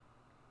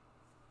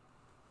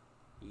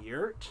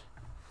Yurt.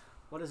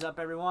 What is up,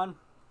 everyone?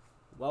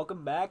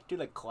 Welcome back to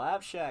the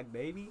Clap Shack,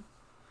 baby.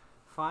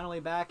 Finally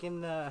back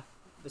in the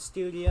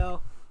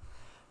studio,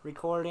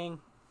 recording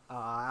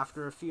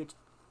after a few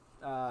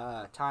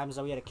times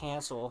that we had to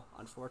cancel,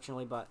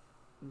 unfortunately, but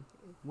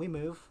we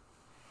move.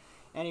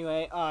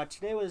 Anyway,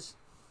 today was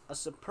a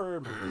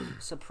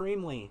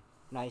supremely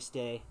nice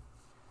day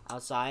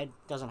outside.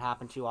 Doesn't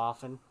happen too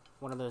often.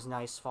 One of those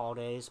nice fall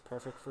days,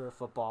 perfect for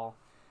football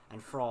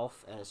and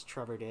frolf, as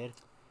Trevor did,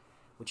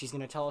 which he's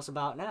going to tell us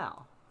about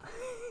now.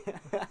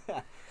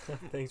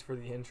 Thanks for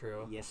the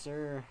intro. Yes,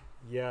 sir.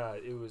 Yeah,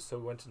 we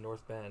went to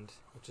North Bend,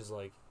 which is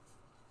like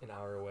an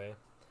hour away,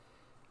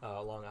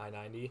 along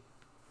I-90,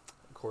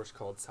 a course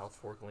called South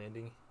Fork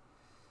Landing,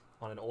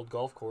 on an old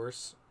golf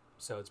course,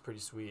 so it's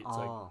pretty sweet. It's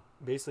like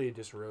basically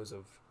just rows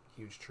of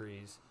huge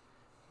trees,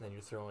 and then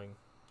you're throwing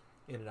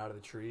in and out of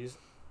the trees.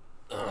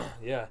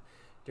 Yeah,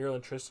 Daryl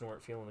and Tristan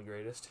weren't feeling the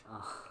greatest,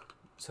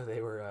 so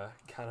they were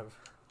kind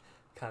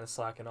of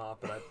slacking off,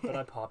 but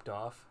I popped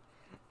off.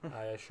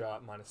 I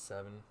shot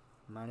 -7.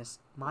 Minus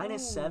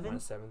 -7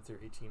 7? through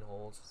 18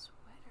 holes.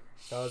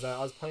 So I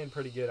was playing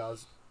pretty good.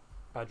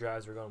 My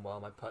drives were going well.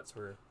 My putts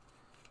were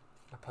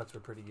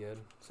pretty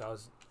good. So I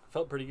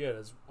felt pretty good. It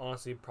was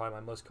honestly probably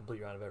my most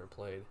complete round I've ever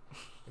played,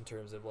 in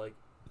terms of like,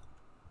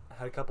 I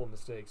had a couple of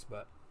mistakes,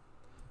 but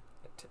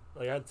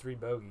I had 3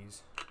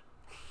 bogeys,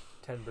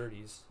 10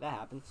 birdies. That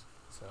happens.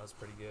 So that was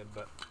pretty good.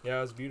 But yeah,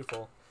 it was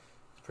beautiful.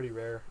 It's pretty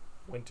rare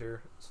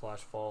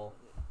winter/fall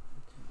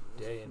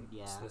day in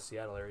the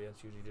Seattle area.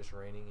 It's usually just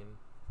raining and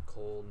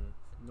cold and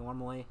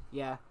normally,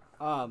 yeah.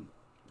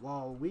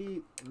 Well,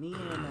 me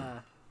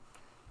and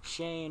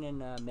Shane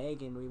and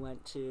Megan, we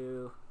went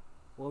to.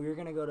 Well, we were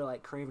gonna go to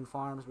like Craven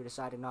Farms. We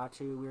decided not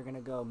to. We were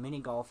gonna go mini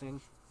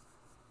golfing.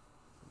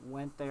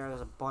 Went there. There's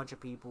a bunch of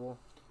people.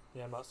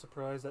 Yeah, I'm not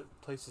surprised.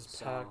 That place is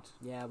packed.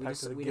 Yeah, we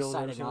packed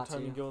decided not to.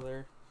 Time you go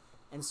there.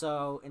 And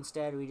so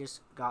instead, we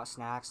just got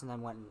snacks and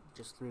then went and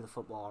just threw the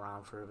football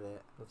around for a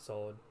bit. That's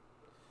solid.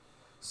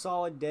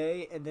 Solid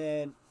day, and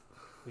then.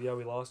 Yeah,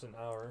 we lost an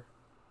hour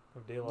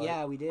of daylight.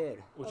 Yeah, we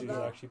did. Which is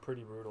actually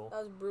pretty brutal. That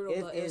was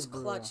brutal, but it was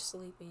brutal. clutch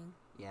sleeping.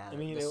 Yeah, I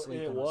mean,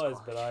 it was,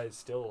 but I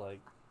still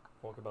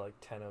woke up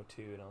at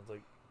 10:02, and I was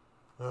like,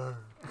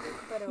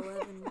 But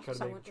 11. try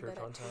to make church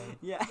on time.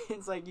 Yeah,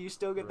 it's like you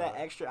still get that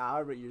extra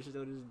hour, but you're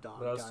still just dog.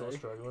 But I was still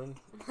struggling.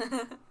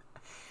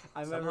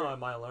 I remember somehow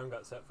my alarm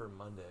got set for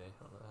Monday.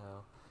 I don't know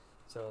how.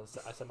 So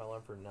I set my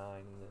alarm for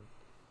 9, and then.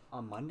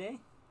 On Monday?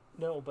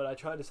 No, but I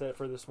tried to set it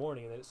for this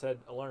morning, and it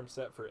said alarm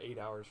set for 8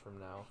 hours from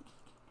now.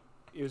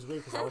 It was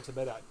weird because I went to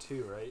bed at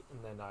 2, right?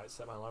 And then I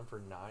set my alarm for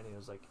 9, and it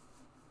was like,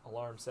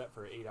 alarm set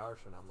for 8 hours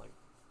from now. I'm like...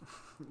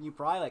 You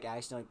probably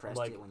accidentally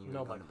pressed it when you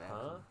were going to bed.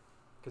 Huh?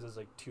 Because it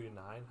was 2 to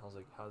 9. I was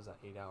like, how is that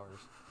 8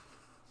 hours?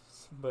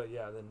 But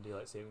yeah, then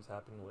daylight savings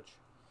happened, which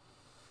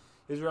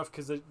is rough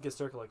because it gets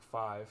dark at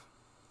 5.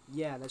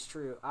 Yeah, that's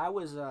true. I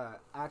was I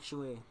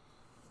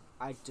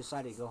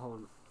decided to go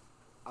home.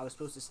 I was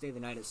supposed to stay the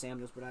night at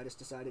Samuel's, but I just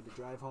decided to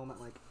drive home at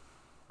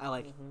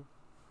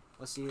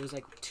let's see, it was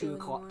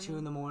 2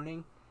 in the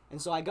morning.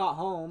 And so I got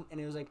home,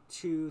 and it was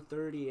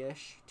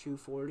 2:30-ish,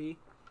 2:40.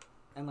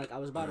 And I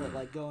was about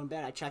to go in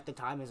bed. I checked the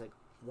time, it was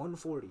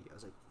 1:40. I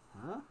was like,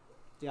 huh?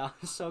 Yeah, I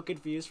was so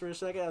confused for a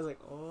second. I was like,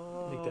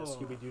 oh. Make that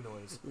Scooby-Doo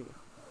noise.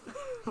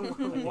 I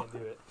can't do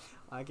it.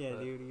 I can't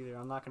do it either.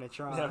 I'm not going to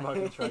try. Yeah, I'm not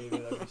going to try either.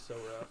 That'd be so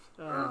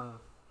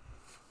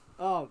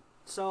rough.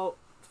 So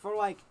for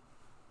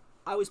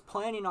I was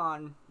planning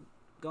on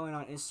going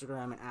on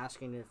Instagram and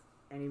asking if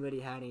anybody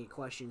had any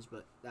questions,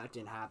 but that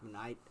didn't happen.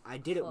 I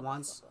did it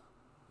once,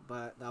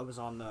 but that was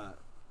on the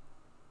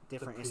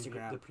different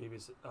Instagram. The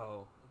previous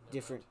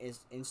different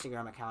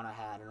Instagram account I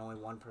had, and only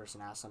one person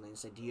asked something and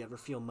said, "Do you ever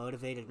feel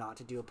motivated not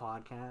to do a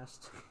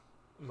podcast?"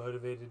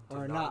 Motivated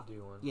to not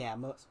do one. Yeah,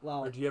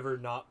 or do you ever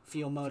not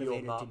feel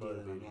motivated to do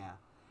one?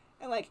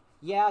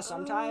 Yeah, and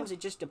sometimes it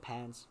just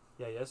depends.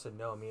 Yeah, yes and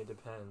no. I mean, it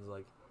depends.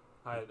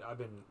 I've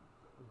been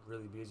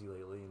really busy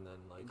lately, and then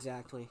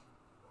exactly.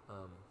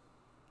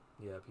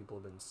 Yeah, people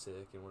have been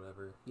sick and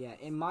whatever. Yeah,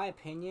 in my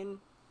opinion,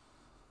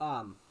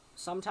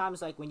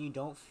 sometimes when you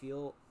don't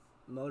feel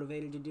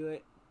motivated to do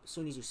it, as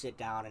soon as you sit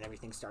down and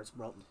everything starts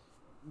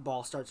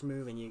ball starts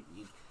moving, you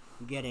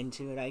get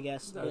into it, I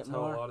guess. That's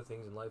how a lot of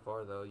things in life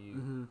are, though.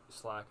 You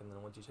slack, and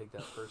then once you take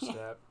that first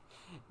step,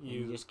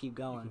 you just keep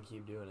going. You can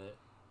keep doing it.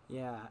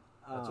 Yeah.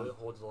 That's what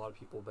holds a lot of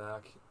people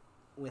back.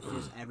 With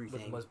just everything.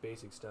 With the most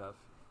basic stuff.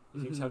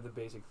 You just have the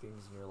basic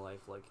things in your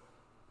life, like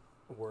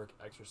work,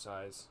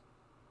 exercise.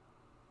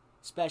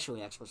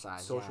 Especially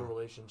exercise, social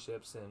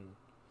relationships, and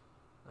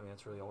I mean,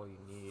 that's really all you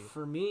need.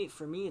 For me,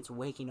 it's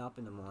waking up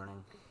in the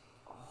morning.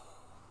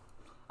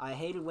 I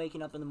hated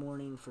waking up in the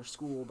morning for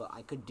school, but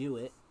I could do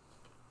it.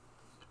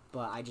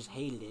 But I just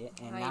hated it,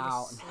 and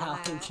now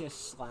I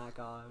just slack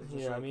off.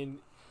 Yeah, I mean,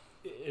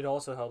 it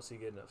also helps you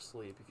get enough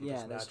sleep if you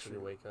just naturally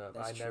wake up.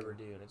 That's never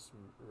do, and it's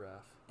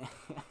rough.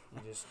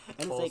 You just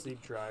fall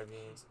asleep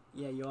driving.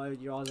 Yeah,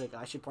 you're always like,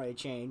 I should probably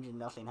change, and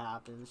nothing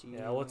happens.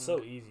 Well, it's so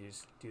easy.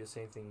 Just do the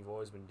same thing you've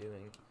always been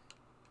doing.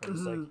 Or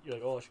just like you're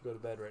like, oh, I should go to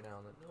bed right now.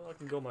 And then, oh, I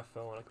can go on my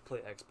phone. I can play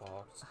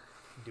Xbox,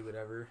 do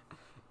whatever.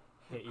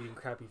 And eating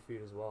crappy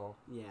food as well.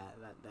 Yeah,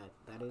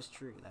 that is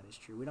true. That is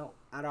true. We don't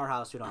at our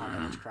house. We don't have that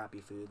much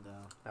crappy food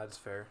though. That's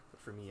fair. But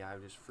for me, I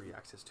have just free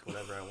access to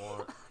whatever I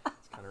want.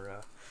 It's kind of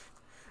rough.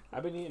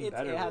 I've been eating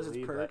better. It has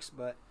lately, its perks,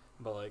 but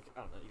like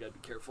I don't know. You gotta be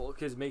careful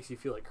because it makes you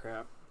feel like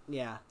crap.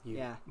 yeah.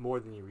 More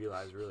than you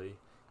realize, really.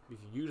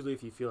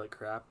 If you feel like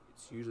crap,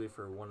 it's usually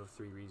for one of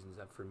three reasons.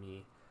 That for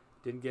me,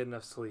 didn't get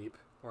enough sleep,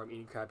 or I'm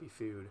eating crappy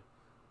food,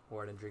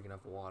 or I didn't drink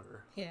enough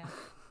water. Yeah.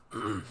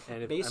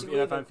 And basically,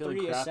 if I'm feeling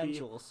three crappy,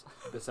 essentials.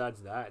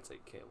 besides that, it's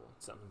like, okay, well,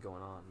 something's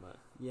going on, but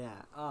Yeah.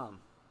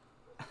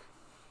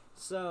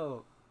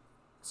 So,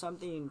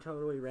 something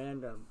totally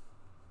random.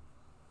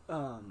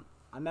 I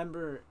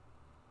remember.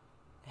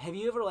 Have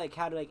you ever like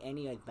had like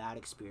any like bad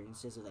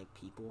experiences with like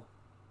people?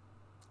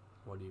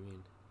 what do you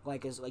mean?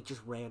 Like as like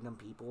just random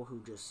people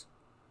who just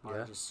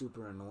are just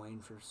super annoying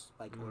for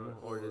like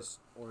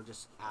or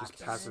just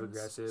act passive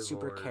aggressive,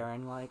 super or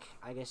Karen like,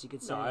 I guess you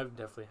could say. No, I've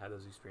definitely had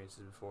those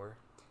experiences before.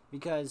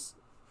 Because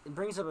it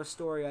brings up a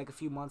story like a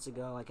few months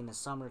ago, like in the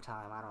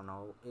summertime. I don't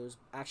know. It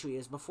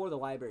was before the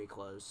library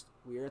closed.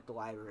 We were at the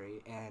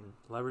library and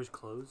The library's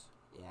closed.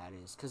 yeah,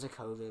 it is because of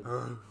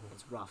COVID.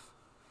 It's rough.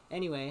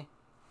 Anyway,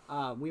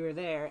 we were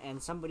there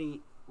and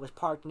somebody was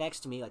parked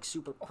next to me, like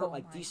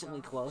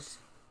decently close,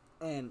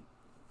 and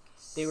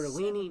they were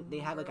leaning. They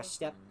had like a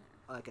step,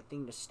 like a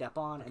thing to step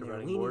on, Like and a they were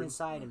running leaning board?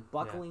 inside and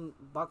buckling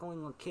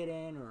a kid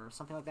in or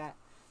something like that.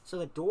 So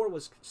the door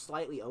was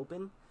slightly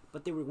open,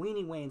 but they were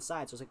leaning way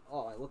inside. So I was like,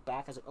 oh, I looked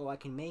back. I was like, oh, I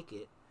can make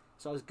it.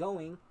 So I was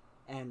going,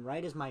 and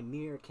right as my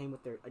mirror came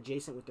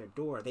adjacent with their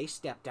door, they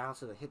stepped down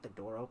so they hit the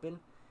door open,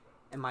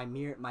 and my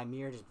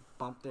mirror just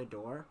bumped the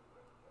door.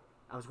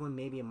 I was going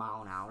maybe a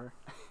mile an hour,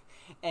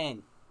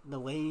 and the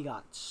lady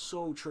got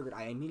so triggered.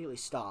 I immediately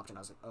stopped, and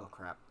I was like, oh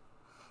crap.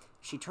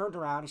 She turned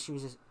around and she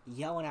was just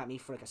yelling at me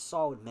for like a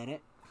solid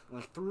minute,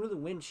 like through the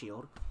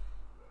windshield,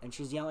 and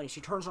she's yelling. And she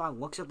turns around,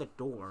 looks at the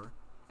door,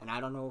 and I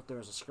don't know if there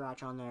was a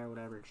scratch on there or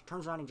whatever. She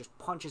turns around and just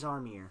punches our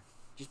mirror,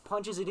 just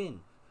punches it in,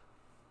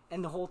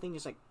 and the whole thing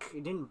just like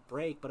it didn't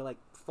break, but it like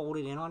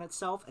folded in on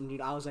itself. And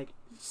dude, I was like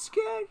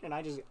scared, and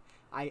I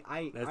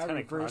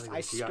reversed. I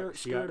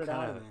skirted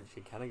out of it.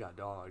 She kind of got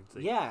dogged.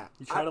 Like, Yeah,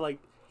 You try to like.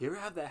 You ever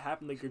have that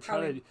happen? Like you're trying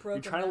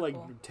Probably to like broken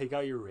knuckle. take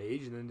out your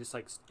rage, and then just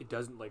like it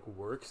doesn't like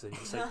work. So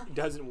just like it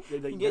doesn't.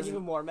 Like, you get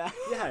even more mad.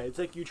 Yeah, it's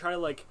like you try to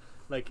like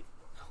It's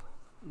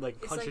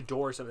punch a like-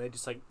 door or something. It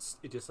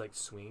just like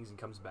swings and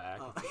comes back.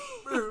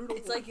 Oh.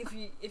 It's like if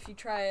you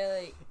try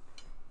like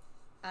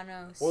I don't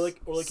know, Or like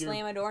you're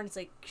slam a door and it's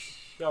like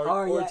yeah,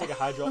 or it's like a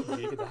hydraulic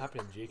Jacob. That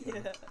happened to Jacob.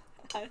 yeah,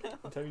 I know.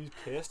 One time he was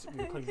pissed. We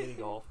were playing mini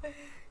golf.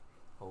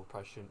 Oh,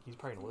 probably shouldn't. He's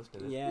probably gonna listen to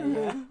this.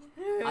 Yeah.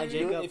 Hi,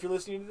 Jacob. If you're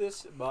listening to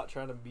this about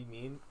trying to be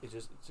mean,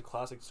 it's a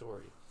classic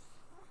story.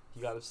 He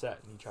got upset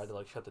and he tried to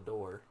like shut the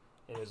door,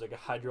 and it was like a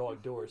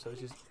hydraulic door, so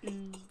it's just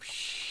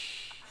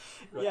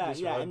Yeah,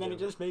 and then it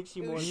just makes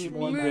you more.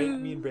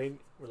 me and Brain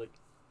were like,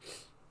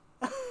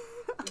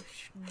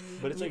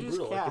 but it's You like just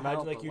brutal. Like can't imagine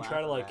help like but you laugh try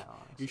to at like that, you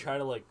honestly. try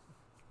to like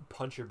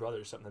punch your brother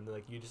or something, and then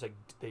like you just like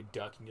they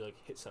duck and you like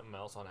hit something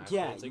else on accident.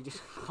 Yeah, It's you like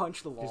just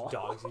punch the wall. just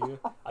dogs you.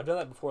 I've done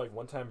that before. Like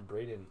one time,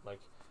 Braden, like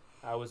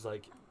I was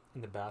like in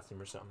the bathroom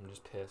or something,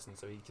 just pissed, and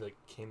so he like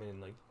came in and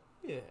like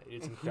he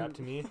did some crap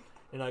to me,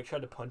 and I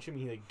tried to punch him.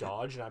 And he like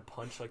dodged, and I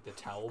punched like the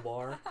towel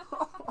bar.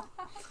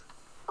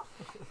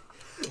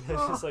 And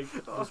it's just like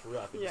just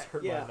rough. It just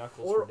hurt my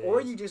knuckles for days.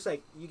 Or you just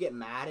like you get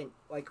mad and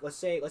like let's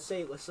say It's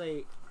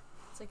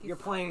like you're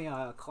playing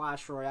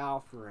Clash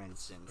Royale for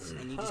instance,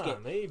 and you just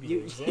get maybe you,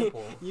 an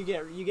example. you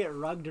get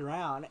rugged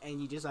around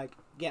and you just like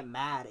get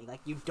mad and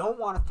like you don't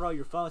want to throw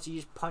your phone, so you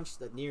just punch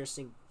the nearest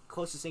thing,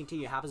 closest thing to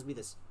you happens to be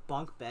this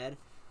bunk bed,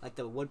 like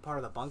the wood part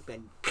of the bunk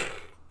bed.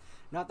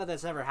 Not that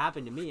that's ever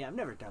happened to me. I've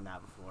never done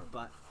that before,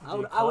 but I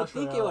would Clash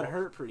think it would Royale,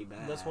 hurt pretty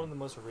bad. That's one of the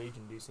most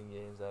rage-inducing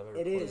games I've ever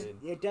It played. is.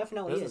 It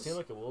definitely It doesn't is. seem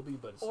like it will be,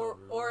 but it's or so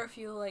brutal. or if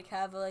you like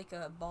have like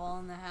a ball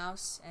in the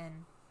house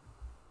and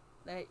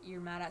that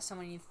you're mad at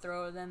someone, you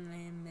throw them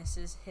and it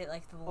misses, hit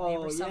like the lamp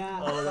Oh, or something. yeah.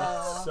 Oh, fall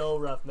that's off. so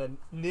rough. And then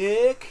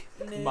Nick,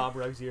 Nick. Mom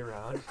rugs you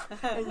around.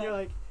 And you're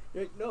like,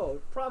 no,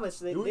 promise.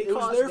 They It was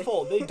caused their it.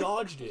 fault. They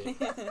dodged it.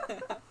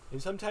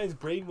 And sometimes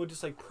Braden would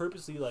just like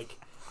purposely like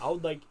I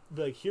would like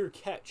be like here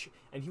catch,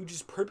 and he would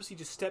just purposely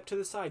just step to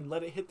the side and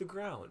let it hit the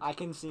ground. I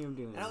can see him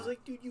doing And that. I was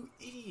like, dude, you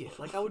idiot!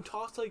 Like I would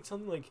toss like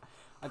something like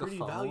Like a pretty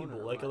phone valuable,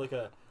 or like what?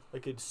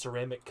 like a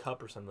ceramic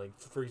cup or something. Like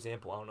for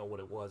example, I don't know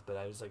what it was, but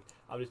I was like,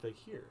 I would just be like,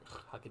 here,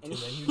 huck it to him,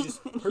 and he would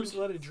just purposely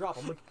let it drop.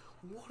 I'm like,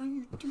 what are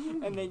you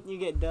doing? And then you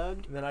get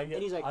dugged. And then I get,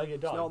 And he's like, I get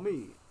it's dogged. not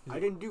me. He's I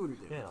like- didn't do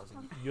anything. Yeah,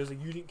 I was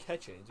like, you didn't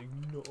catch it. He's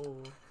like, no.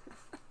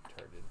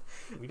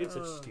 Retarded. We did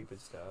such stupid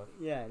stuff.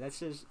 Yeah, that's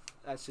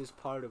just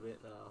part of it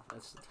though.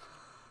 That's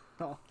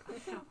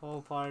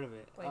whole part of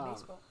it. Play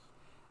baseball.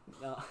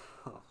 No.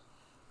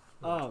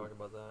 We don't talk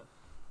about that.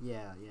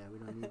 Yeah, we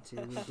don't need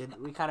to.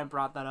 We kind of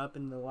brought that up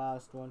in the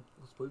last one.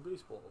 Let's play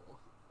baseball.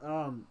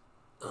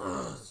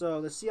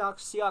 So the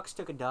Seahawks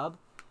took a dub.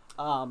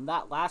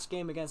 That last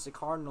game against the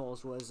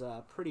Cardinals was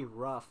pretty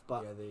rough,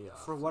 but yeah, they,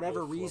 for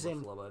whatever they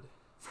reason, flubba.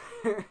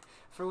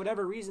 for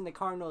whatever reason, the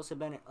Cardinals have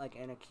been like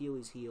an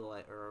Achilles heel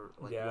or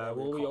like Yeah, whatever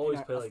well, they we call it, always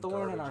a play like thorn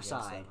garbage in our against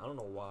side. them. I don't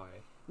know why.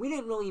 We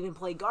didn't really even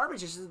play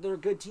garbage. It's just they're a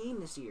good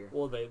team this year.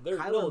 Well, they're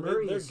Kyler no,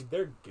 Murray they're, is-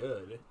 they're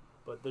good,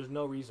 but there's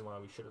no reason why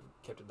we should have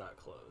kept it that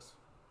close.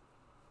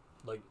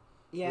 Like,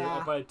 we were Yeah,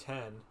 up by 10,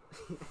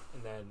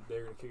 and then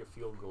they're gonna kick a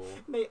field goal.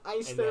 they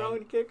iced and their then-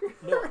 own kicker.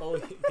 No,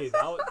 okay,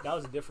 that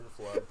was a different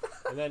flow.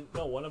 And then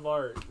one of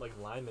our like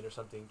linemen or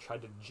something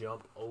tried to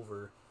jump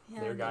over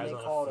Yeah, their and guys they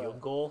on called a field a-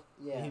 goal,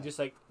 Yeah, and he just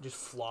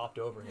flopped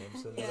over him.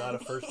 So they Yeah. got a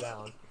first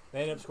down.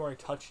 They ended up scoring a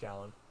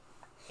touchdown,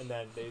 and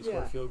then they scored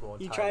Yeah. a field goal.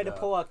 And he tied tried it to up.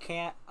 pull a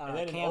Cam And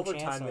then in Cam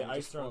overtime, Chancellor they and iced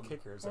just their own pulled him.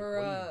 kicker. It's like, Or,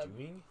 what are you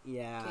doing?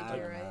 Yeah, KJ I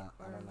don't Wright know.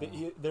 I or- don't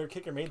know. Their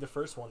kicker made the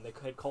first one. They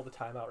had called the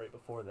timeout right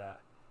before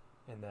that,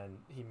 and then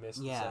he missed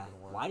the Yeah,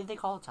 second one. why did they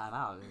call a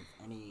timeout?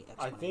 Any I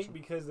explanation? think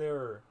because they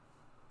were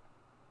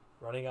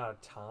running out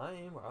of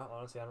time. Or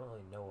honestly, I don't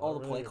really know. I Oh,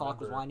 don't the really play clock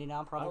was remember. winding down, I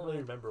don't probably. really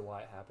remember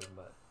why it happened,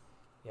 but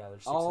yeah, they're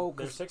Oh,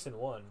 they're 'cause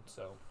 6-1,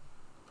 so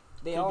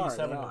They could are. be They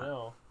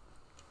 7-0.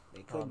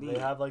 They could be. They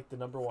have like the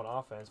number 1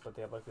 offense, but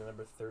they have like the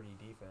number 30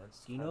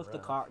 defense. Do you know if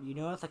Kinda you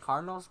know if the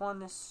Cardinals won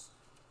this,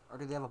 or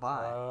do they have a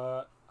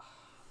bye?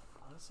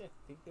 honestly, I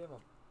think they have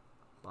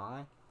a.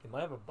 Bye. They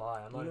might have a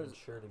bye. I'm You not know- even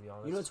sure, to be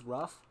honest. You know what's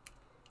rough?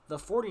 The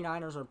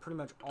 49ers are pretty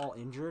much all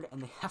injured,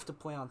 and they have to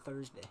play on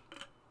Thursday.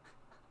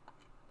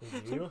 They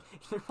do?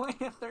 They're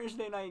playing a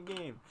Thursday night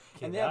game,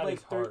 Okay, and they have that like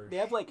is harsh. they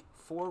have like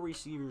 4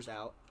 receivers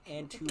out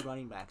and 2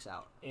 running backs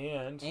out,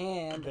 and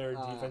and their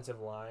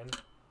defensive line.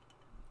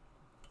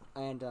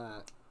 and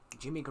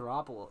Jimmy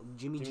Garoppolo,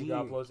 Jimmy Jimmy G,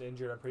 Garoppolo's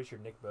injured. I'm pretty sure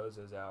Nick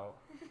Bosa's out.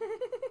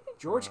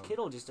 George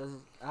Kittle just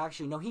doesn't.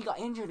 Actually, no, he got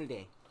injured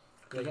today.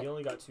 Yeah, Okay. he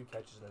only got 2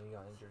 catches, then he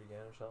got injured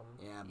again or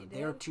something. Yeah, He but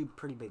they are did? 2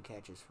 pretty big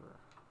catches for.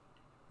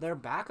 Their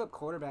backup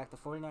quarterback, the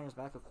 49ers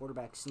backup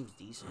quarterback, seems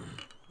decent.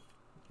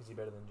 Is he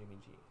better than Jimmy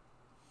G?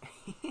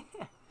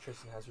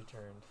 Tristan has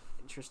returned.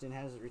 Tristan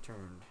has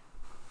returned.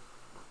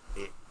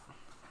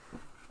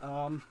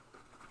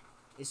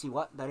 Is he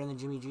what? Better than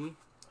Jimmy G?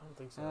 I don't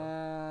think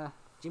so.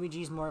 Jimmy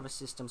G's more of a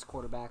systems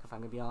quarterback, if I'm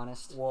gonna be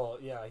honest. Well,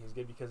 yeah, he's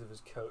good because of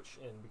his coach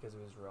and because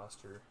of his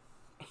roster.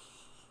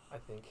 I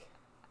think.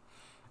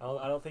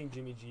 I don't think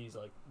Jimmy G's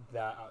like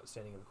that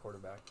outstanding of a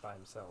quarterback by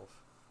himself.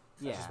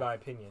 That's Yeah, just my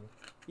opinion.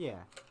 yeah.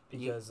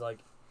 Because like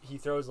he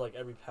throws like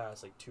every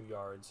pass like 2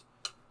 yards.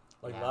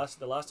 Like Yeah.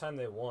 the last time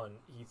they won,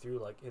 he threw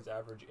like his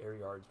average air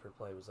yards per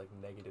play was like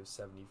negative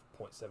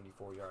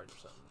 70.74 yards or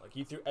something. Like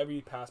he threw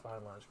every pass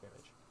behind the line of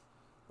scrimmage,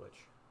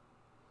 which,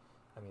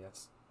 I mean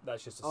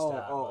that's just a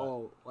stat.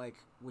 but- Like,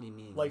 what do you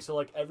mean? Like so,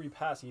 like every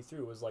pass he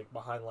threw was like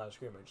behind the line of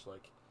scrimmage.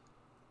 Like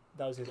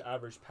that was his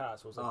average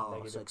pass was like oh,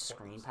 negative. it's like point-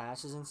 screen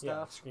passes and Yeah,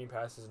 stuff. screen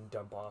passes and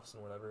dump offs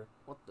and whatever.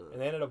 What the? And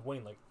they ended up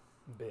winning like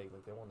big.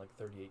 Like they won like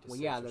 38 to Well,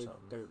 6 yeah, or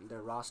something.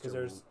 their roster. Because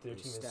their will team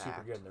be is super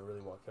stacked. good and they're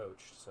really well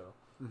coached. So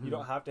Mhm. you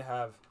don't have to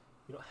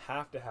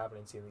have an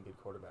insanely good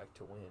quarterback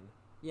to win.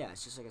 Yeah,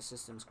 it's just like a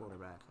systems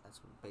quarterback. That's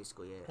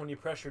basically it. When you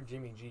pressure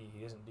Jimmy G, he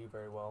doesn't do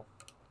very well.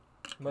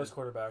 Most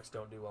quarterbacks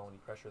don't do well when you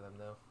pressure them,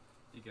 though.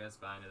 You guys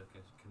buy into the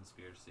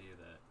conspiracy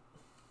that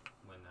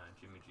when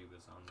Jimmy G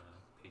was on the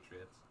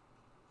Patriots,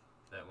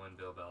 that when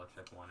Bill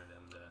Belichick wanted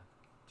him to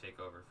take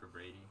over for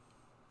Brady,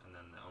 and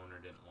then the owner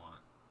didn't want,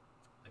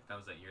 like that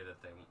was that year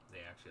that they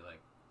actually like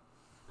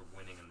were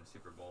winning in the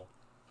Super Bowl.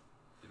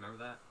 Do you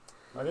remember that?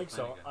 I think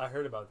so. Kinda good. I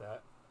heard about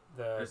that.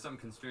 There's some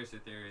conspiracy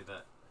theory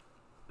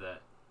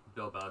that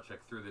Bill Belichick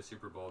threw the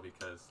Super Bowl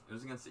because it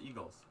was against the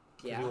Eagles.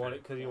 Yeah. He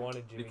wanted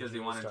Jimmy Because G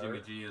he wanted to start.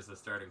 Jimmy G as the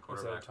starting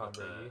quarterback, Tom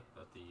but Brady.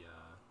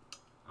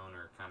 the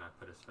owner kind of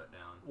put his foot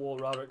down. Well,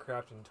 Robert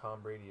Kraft and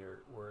Tom Brady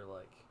were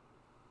like,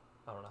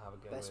 I don't know how a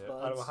good Best way. I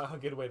don't know buds. how a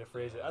good way to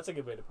phrase it. That's a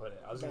good way to put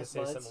it. I was gonna Best say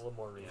buds. something a little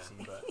more Yeah. racy,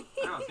 but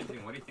I don't know.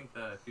 Thinking, what do you think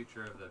the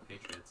future of the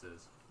Patriots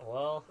is?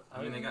 well,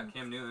 I mean, they got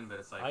Cam Newton, but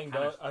it's like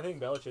I think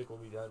Belichick will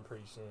be done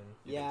pretty soon.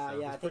 Yeah, so?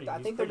 yeah. He's I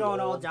he's think they're pretty going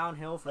all old.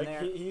 downhill from Like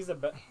there. he's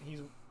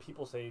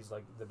people say he's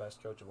like the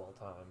best coach of all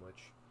time,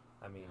 which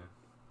I mean,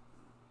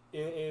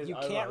 Yeah. it is. You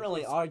I don't can't know,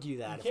 really it's- argue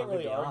that. you if can't I'm gonna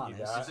really be argue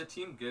honest. that. Is the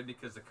team good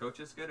because the coach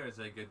is good, or is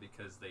it good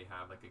because they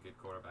have like a good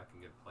quarterback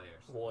and good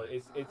players? Well,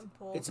 it's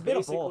It's a bit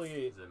of both.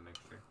 basically Is it a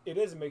mixture? it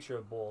is a mixture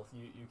of both.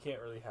 You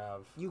can't really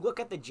have. You look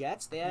at the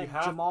Jets; they You have,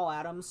 have- Jamal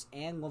Adams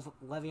and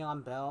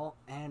Le'Veon Bell,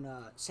 and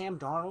Sam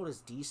Darnold is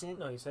decent.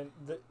 No, you said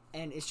that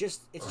And it's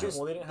just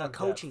Well, they didn't the have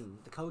coaching.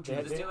 The coaching.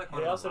 They Is is- he like they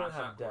one of also the don't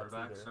have hotshot depth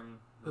quarterbacks either. from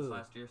this Who?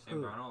 last year? Sam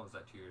Who? Darnold, or was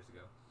that 2 years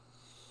ago?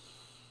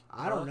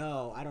 I don't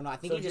know. I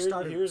think So he just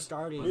started.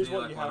 Was Here's he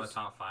what like you one have- of the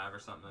top 5 or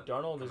something?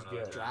 Darnold is coming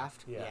out of good. the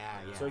Draft? Yeah.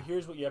 Yeah. So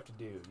here's what you have to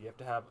do. You have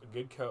to have a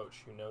good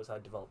coach who knows how to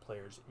develop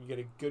players. You get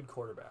a good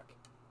quarterback.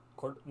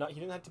 He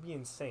doesn't have to be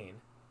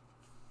insane.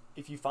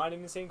 If you find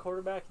an insane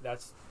quarterback,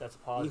 that's a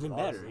positive. Even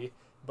better. Obviously.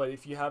 But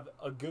if you have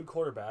a good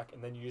quarterback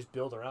and then you just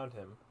build around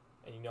him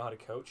and you know how to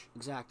coach,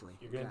 Exactly.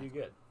 you're gonna do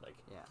good. Like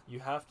Yeah.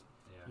 you have to.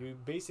 Yeah.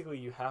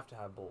 You have to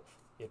have both.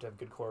 You have to have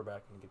good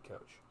quarterback and a good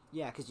coach.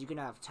 Yeah, because you can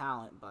have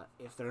talent, but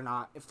if they're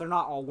not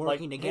all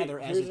working Like, together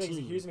hey, as a here's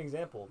team, here's an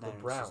example. The then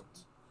it's Browns.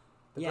 just-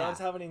 The Yeah. Browns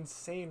have an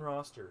insane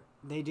roster.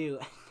 they do.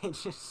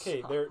 It's just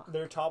Okay,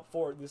 they're top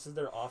 4. This is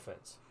their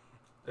offense.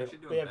 They're They- actually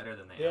they doing have- better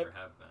than they they have- ever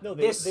have been. No,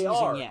 This they season,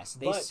 are. yes.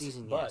 This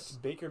season, yes.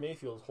 But Baker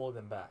Mayfield's holding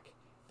them back.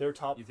 They're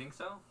top. You think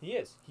so? He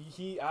is.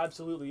 He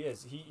absolutely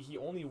is. He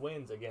only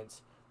wins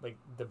against like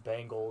the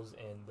Bengals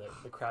and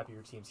the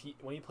crappier teams.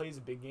 When he plays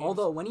the big games.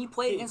 Although when he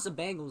played Hey, against the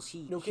Bengals,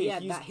 he okay,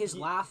 had his he-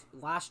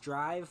 last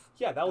drive.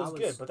 yeah, that was that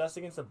good, was- but that's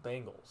against the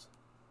Bengals.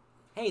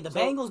 Hey, the So-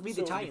 Bengals beat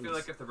the so Do you Titans. feel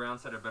like if the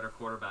Browns had a better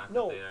quarterback,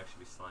 No. that they'd actually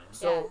be slaying?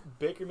 So Yeah.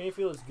 Baker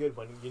Mayfield is good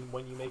when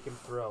you make him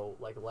throw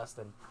like less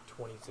than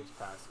 26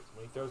 passes.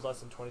 When he throws less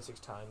than 26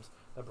 times,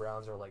 the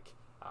Browns are like,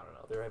 I don't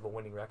know, they have a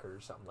winning record or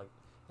something like.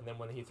 And then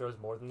when he throws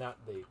more than that,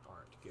 they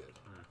aren't good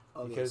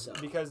Okay, because so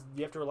because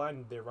you have to rely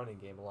on their running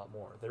game a lot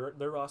more.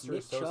 Their roster Nick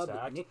is so Chubb,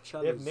 stacked. Nick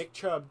Chubb They have is Nick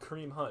Chubb,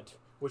 Kareem Hunt,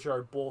 which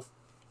are both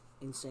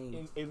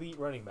insane. elite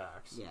running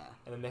backs. Yeah,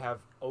 And then they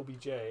have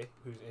OBJ,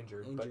 who's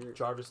injured. But Injured.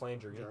 Jarvis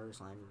Landry. Jarvis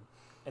Landry.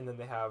 And then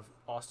they have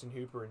Austin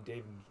Hooper and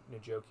David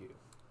Njoku,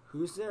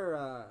 Who's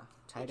their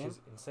tight which end? is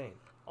insane.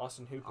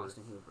 Austin Hooper,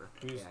 Austin Hooper.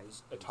 who's Yeah,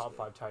 he's a top good.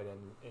 5 tight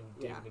end, and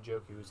Yeah. David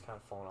Njoku, who's kind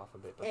of fallen off a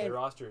bit. But And- their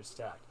roster is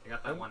stacked. They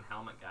got that And- one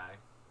helmet guy.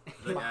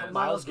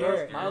 Miles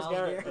Garrett. Miles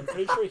Garrett. I'm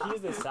pretty sure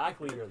he's the sack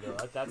leader, though.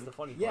 That's the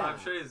funny part. Yeah. I'm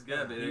sure he's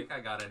good, but He- that guy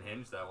got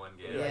unhinged that one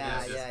game. Yeah, He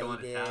was just yeah, going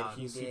he to did. town.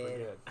 He's He super did.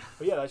 good.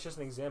 But yeah, that's just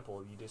an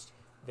example.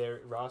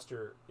 Their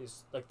roster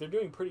is like they're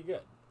doing pretty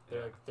good.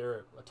 Yeah.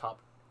 They're a top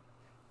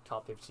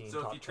 15.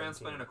 So top if you 10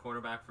 transplanted team. a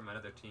quarterback from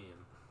another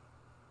team,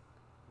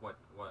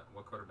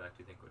 what quarterback do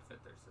you think would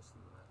fit their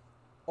system the best?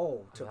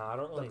 Oh, to No, I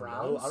don't the really know.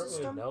 Browns I don't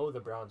system? really know the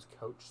Browns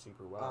coach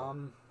super well.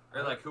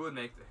 Or like, who would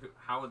make?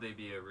 How would they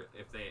be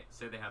if they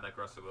say they had like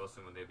Russell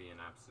Wilson? Would they be an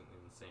absolutely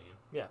insane?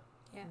 Yeah.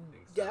 Thing?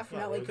 So,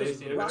 Definitely, Yeah, because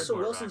they need a better Russell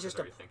quarterback, Wilson's is just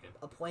what you're thinking.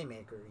 a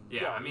playmaker.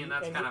 Yeah, I mean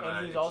that's and kind of and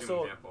an he's extreme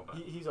also example, but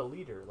he's a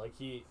leader. Like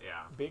yeah.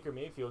 Baker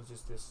Mayfield's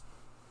just this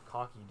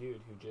cocky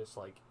dude who just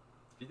like Do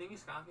you think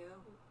he's cocky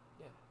though?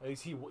 yeah. At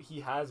least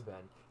he has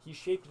been. He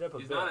shaped it up a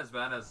He's bit. not as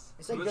bad as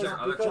It's who like was their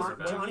other because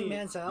quarterback? Johnny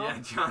Manziel. Yeah,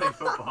 Johnny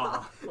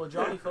Football. Well,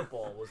 Johnny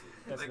Football was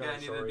that's the another guy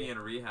needed to story. be in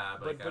rehab.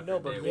 But Like but after no,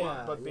 but day yeah,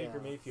 one. but Baker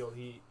yeah. Mayfield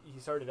he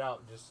started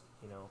out just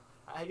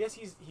I guess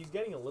he's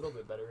getting a little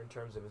bit better in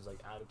terms of his like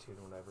attitude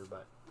and whatever.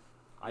 But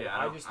Yeah,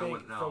 I just think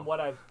wouldn't know.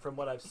 from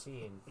what I've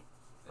seen,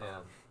 Yeah.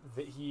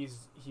 that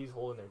he's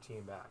holding their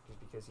team back just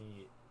because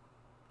he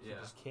Yeah.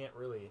 just can't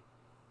really.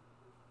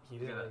 He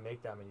doesn't gotta- really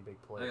make that many big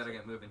plays. I gotta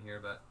get moving here,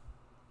 but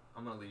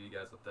I'm gonna leave you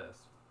guys with this.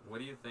 What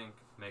do you think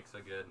makes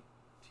a good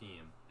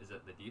team? Is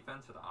it the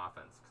defense or the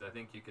offense? Because I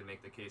think you could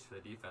make the case for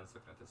the defense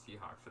looking at the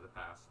Seahawks for the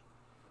past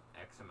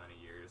X amount of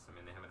years. I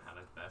mean, they haven't had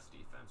the best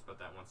defense, but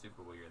that one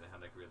Super Bowl year they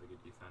had like really good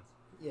defense.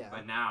 Yeah.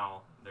 But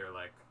now they're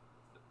like,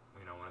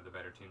 one of the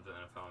better teams in the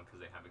NFL because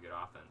they have a good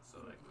offense. So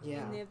like,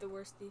 Yeah. And they have the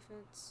worst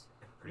defense.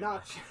 pretty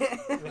Not. much.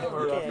 They have a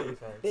rough Okay.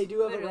 defense. They do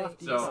have a Literally. rough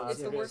So- defense. It's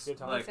the good- worst good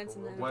time. Like, defense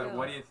in the What- NFL.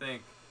 What do you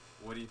think?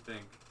 What do you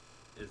think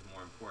is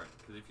more important?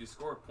 Because if you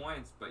score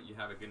points, but you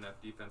have a good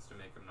enough defense to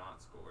make them not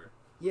score,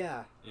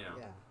 Yeah. you know,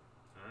 Yeah.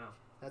 I don't know.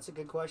 That's a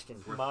good question.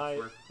 It's worth- My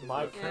it's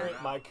my worth figuring current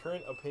out. my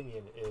current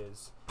opinion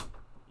is,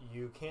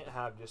 you can't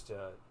have just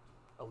a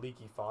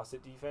leaky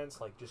faucet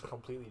defense, like just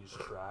completely just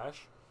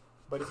trash.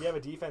 But if you have a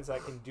defense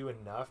that can do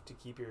enough to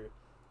keep your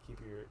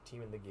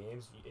team in the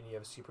games, and you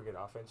have a super good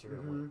offense, you're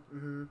gonna win.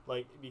 Mm-hmm.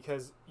 Like,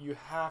 because you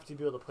have to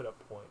be able to put up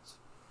points.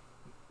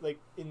 Like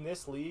in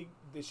this league,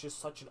 it's just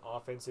such an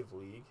offensive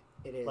league.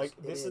 It is. Like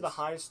it this is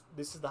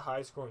the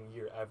highest scoring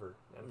year ever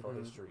in NFL Mhm.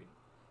 history.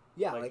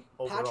 Yeah, like,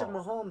 like Patrick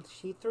overall. Mahomes,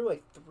 he threw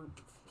like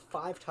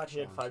 5 touchdowns. He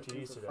had 5 threw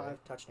TDs for today.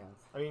 5 touchdowns.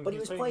 I mean, But he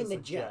was playing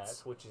against the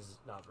Jets. which is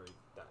not very.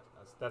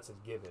 That's a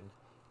given.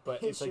 But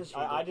It's it's like just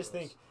I just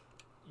ridiculous.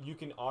 think you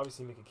can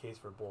obviously make a case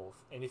for both.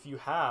 And if you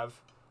have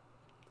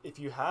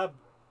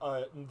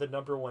the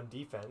number one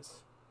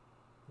defense,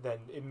 then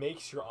it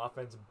makes your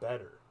offense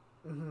better.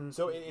 Mm-hmm.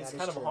 So it's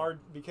kind of hard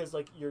because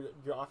like your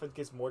offense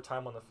gets more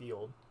time on the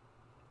field.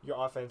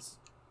 Your offense,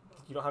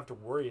 you don't have to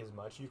worry as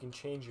much. You can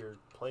change your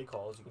play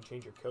calls. You can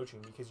change your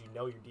coaching because you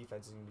know your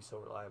defense is going to be so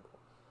reliable.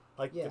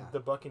 Like Yeah. the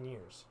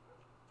Buccaneers,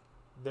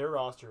 their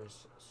roster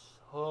is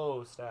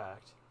so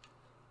stacked.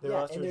 Their Yeah,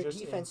 roster and is their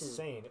just defense is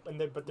insane.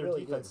 But their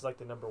really defense good. is like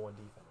the number one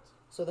defense.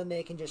 So then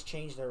they can just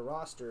change their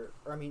roster,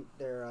 or I mean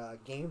their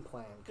game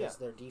plan, because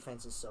their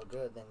defense is so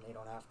good. Then they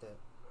don't have to.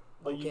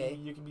 Like Okay.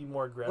 you can be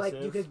more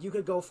aggressive. Like you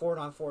could go for it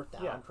on 4th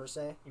down Yeah. per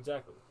se.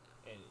 Exactly,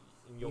 and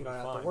you'll You don't be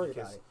have fine to worry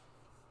because about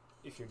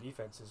it. if your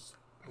defense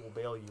will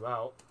bail you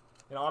out,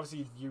 and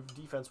obviously your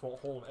defense won't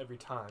hold them every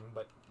time,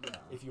 but Yeah.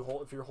 if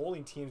you're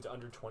holding teams to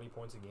under 20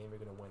 points a game, you're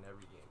gonna win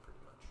every game pretty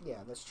much.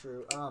 Yeah, that's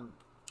true.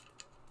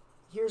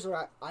 Here's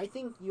what I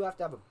think you have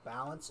to have a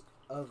balance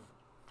of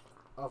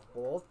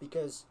both,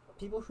 because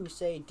people who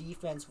say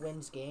defense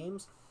wins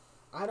games,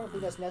 I don't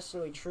think that's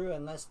necessarily true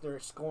unless they're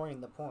scoring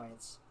the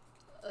points.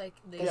 Like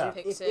they Yeah.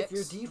 pick If six.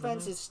 your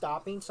defense Mhm. is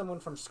stopping someone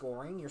from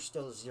scoring, you're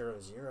still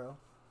 0-0.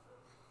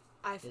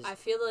 I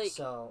feel like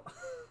So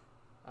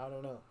I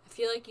don't know. I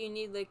feel like you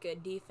need like a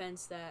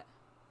defense that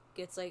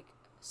gets like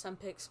some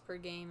picks per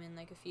game and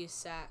like a few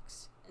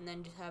sacks, and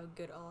then just have a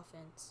good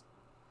offense.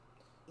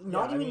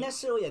 Not I even mean-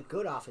 necessarily a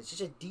good offense,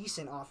 just a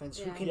decent offense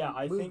who Yeah. can Yeah,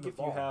 I move think the if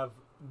ball. you have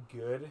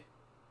good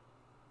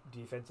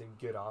defense and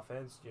good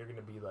offense, you're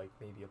gonna be like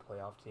maybe a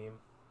playoff team.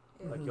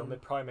 Like you'll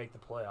Mhm. probably make the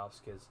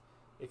playoffs because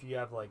if you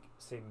have like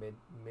say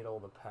middle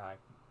of the pack,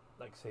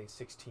 like say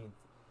 16th,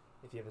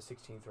 if you have a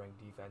 16th ranked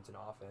defense and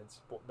offense,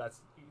 well,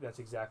 that's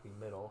exactly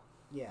middle.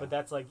 Yeah. But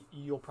that's like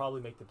you'll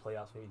probably make the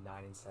playoffs maybe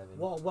 9 and 7.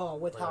 well,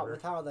 with whatever.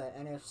 how the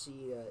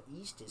NFC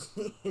East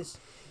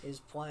is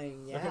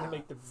playing, yeah. They're gonna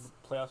make the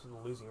playoffs with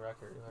a losing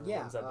record. Whoever yeah.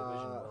 wins that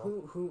division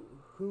will.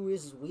 Who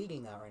is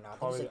leading that right now?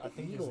 Probably, I I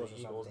think think it's it's like the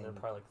the Eagles, and they're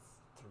something. probably like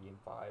 3 and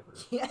 5 or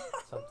Yeah.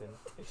 something.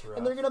 It's rough.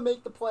 And they're gonna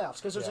make the playoffs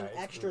because there's Yeah, an it's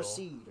extra brutal.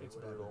 seed. Or It's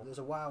whatever. brutal. There's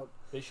a wild.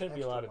 They shouldn't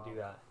be extra allowed to do wild.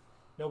 that.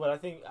 No, but I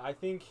think I If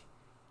think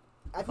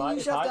I- you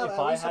should have to if at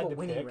I least have had a to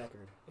winning pick-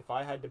 record. if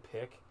I had to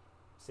pick,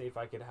 say if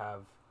I could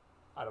have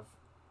out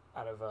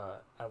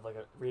of like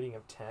a rating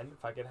of 10,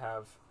 if I could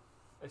have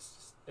a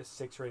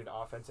 6 rated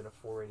offense and a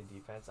 4 rated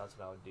defense, that's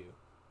what I would do.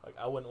 Like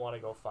I wouldn't want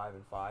to go 5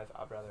 and 5.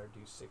 I'd rather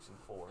do 6 and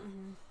 4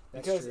 Mm-hmm.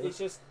 That's because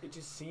true. it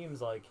just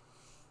seems like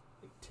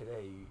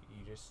today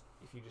you just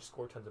if you just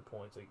score tons of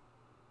points, like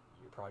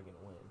you're probably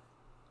gonna win.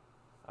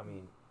 I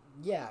mean,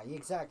 Yeah,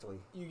 exactly.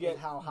 you get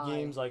With how high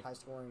games like high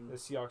scoring. the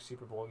Seahawks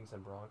Super Bowl against the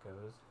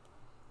Broncos.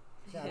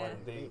 Exactly.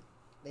 Yeah.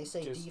 They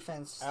say just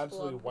defense.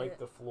 Absolutely Loved wiped it.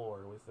 the floor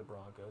with the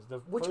Broncos. The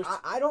Which first,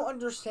 I don't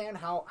understand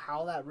how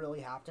that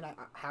really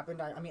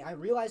happened. I mean I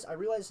realized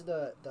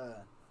the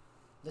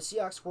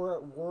Seahawks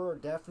were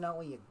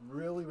definitely a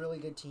really really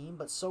good team,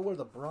 but so were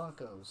the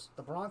Broncos.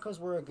 The Broncos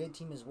were a good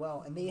team as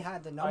well, and they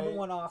had the number I-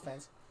 one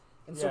offense,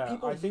 and Yeah, so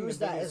people I think the use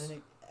that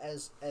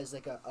biggest- as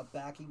like a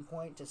backing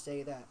point to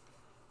say that,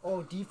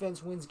 oh,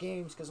 defense wins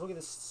games because look at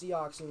the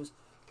Seahawks. It was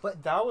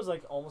that was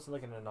like almost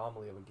like an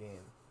anomaly of a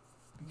game.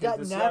 that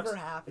the never Seahawks,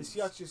 happens. The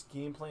Seahawks just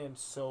game planned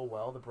so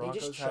well. The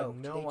Broncos just had choked.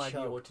 no They idea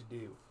choked. what to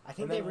do. I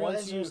think and they then realized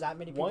once there was you- that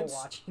many people once-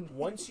 watching.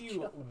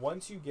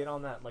 Once you get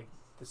on that, like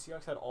the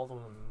Seahawks had all the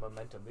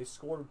momentum. They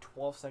scored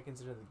 12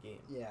 seconds into the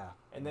game, Yeah.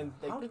 and then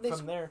How did they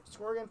from there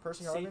score again?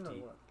 Percy Harvin or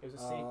safety. what? It was a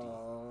safety.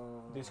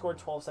 Oh. They scored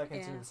 12 seconds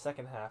Yeah. into the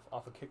second half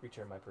off a kick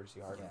return by Percy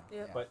Harvin. Yeah.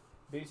 Yep. yeah. But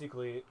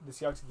basically, the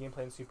Seahawks game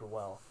planned super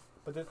well.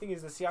 But the thing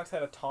is, the Seahawks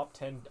had a top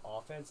 10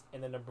 offense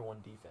and the number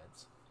 1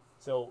 defense.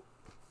 So,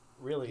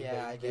 really,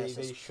 Yeah, I guess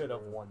they that's should have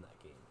true. won that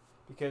game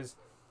because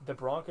the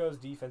Broncos'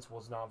 defense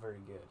was not very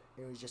good.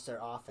 It was just their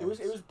offense.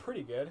 It was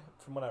pretty good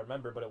from what I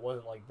remember, but it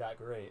wasn't like that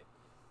great.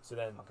 So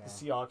then Okay. the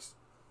Seahawks,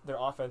 their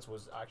offense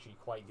was actually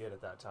quite good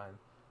at that time.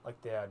 Like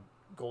they had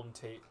Golden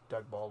Tate,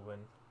 Doug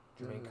Baldwin,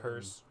 Jermaine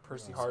Kearse,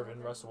 Percy yeah.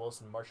 Harvin, Russell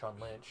Wilson, Marshawn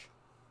Lynch.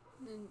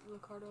 And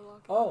Ricardo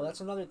Lockett. Oh, that's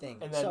another thing.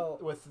 And then so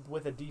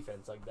with a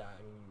defense like that,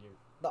 I mean, you're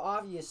the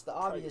obvious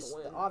Trying to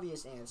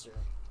win. answer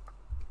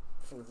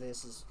for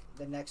this is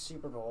the next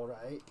Super Bowl,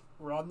 right?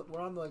 We're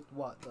on like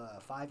what, the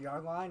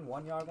 5-yard line,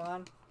 1-yard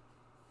line?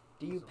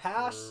 Do you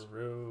pass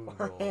brutal.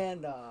 or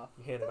hand off?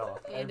 You hand it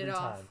off Hand every it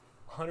off. time.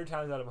 100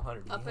 times out of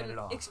 100, you Up hand and it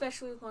off.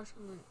 especially with Marshall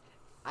Lynch.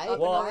 I Up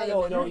Well, and no,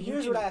 over. no.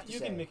 Here's You what I have to you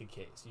say. can make a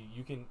case.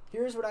 You can.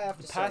 Here's what I have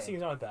The to passing say.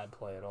 is not a bad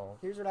play at all.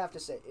 Here's what I have to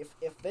say.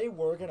 If they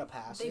were gonna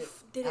pass They it,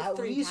 did it at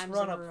 3 least times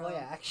run in a a play row.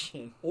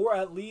 action. Or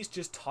at least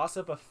just toss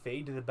up a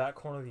fade to the back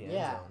corner of the end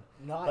Yeah, zone.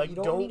 not Like you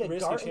don't, don't need a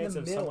risk a dart in chance the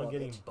of middle someone of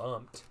getting it.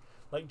 bumped.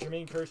 Like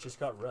Jermaine Kearse just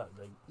got rubbed.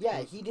 Like Yeah,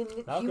 he didn't.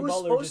 He Malcolm was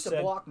Butler supposed just to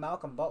said- block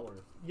Malcolm Butler.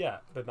 yeah,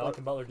 but But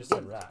Malcolm Butler he just said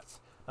didn't. rats.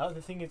 The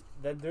thing is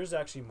that there's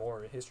actually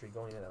more history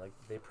going in it. Like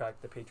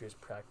the Patriots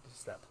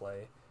practiced that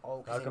play. Oh,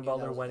 'cause they Malcolm knew that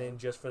Butler was went coming. in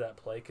just for that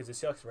play because the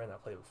Seahawks ran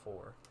that play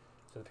before.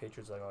 So the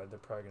Patriots are like, oh, they're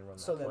probably gonna run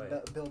So that then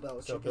play. Bill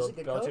Belichick So is a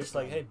good Belichick's coach.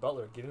 like, then. hey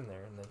Butler, get in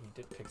there, and then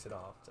he picks it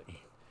off. It's like, and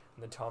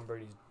then Tom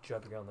Brady's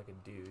jumping around like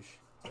a douche.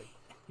 It's like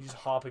he's just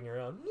hopping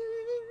around.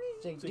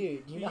 It's like, It's like,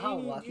 dude, you know how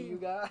lucky you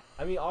got?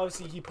 I mean,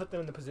 obviously he put them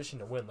in the position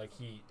to win. Like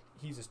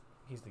he's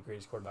the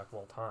greatest quarterback of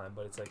all time.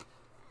 But it's like,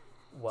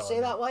 well,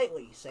 Say that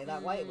lightly. Say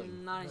that Mm, lightly.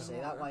 not Say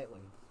anymore. that lightly.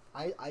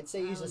 I'd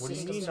say he's a What What do you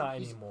systems. mean not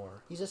he's,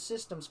 anymore? he's a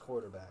systems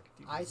quarterback.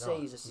 Dude, I'd he's say not.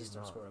 he's a He's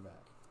systems not.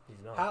 quarterback. He's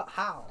not. How?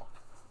 How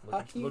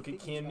Look do you at think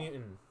Cam he's not?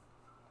 Newton.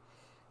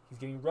 He's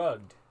getting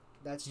rugged.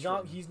 That's He's true.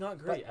 not. He's not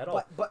great but, at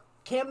all. But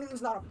Cam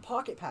Newton's not a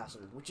pocket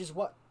passer, which is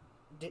what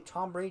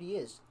Tom Brady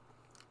is.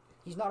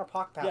 He's not a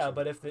pocket passer. Yeah,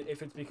 but if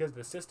it's because of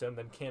the system,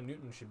 then Cam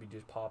Newton should be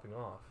just popping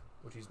off,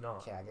 which he's not.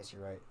 Okay, I guess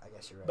you're right.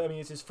 But I mean,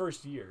 it's his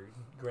first year,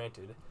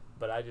 granted.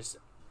 But I just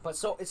But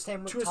so it's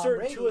Tom to a Tom certain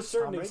Brady. to a Tom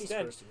certain Brady's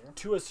extent, first year.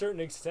 to a certain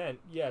extent,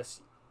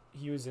 yes,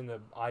 he was in the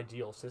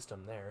ideal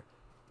system there.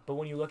 But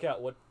when you look at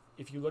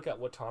if you look at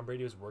what Tom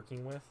Brady was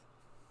working with,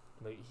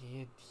 like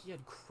he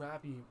had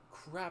crappy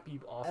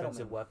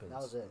offensive Edelman, weapons.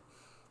 That was it.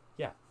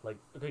 Yeah, like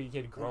okay,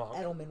 you had Gronk.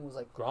 Edelman was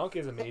like Gronk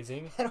is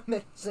amazing.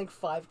 Edelman was like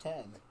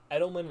 5'10",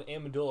 Edelman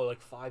and Amendola are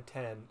like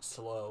 5'10",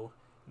 slow.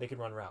 They can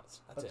run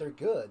routes. That's but it. they're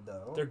good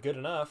though. They're good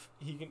enough.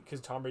 He can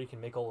because Tom Brady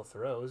can make all the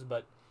throws,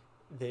 but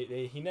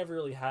he never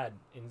really had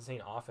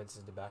insane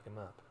offenses to back him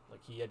up. Like,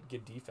 he had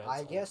good defense all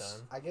the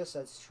time. I guess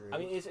that's true. I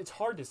mean, it's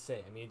hard to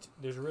say. I mean,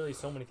 there's really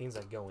so many things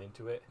that go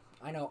into it.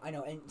 I know,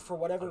 and for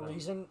whatever I don't know.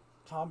 reason,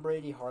 Tom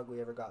Brady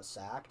hardly ever got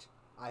sacked.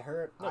 I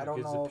heard. No, I don't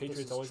because know the if this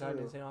Patriots is always had an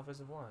true. insane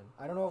offensive line.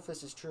 I don't know if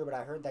this is true, but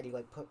I heard that he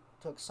like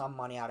took some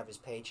money out of his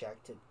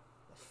paycheck to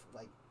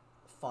like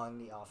fund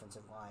the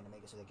offensive line to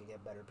make it so they could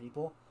get better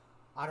people.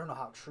 I don't know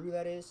how true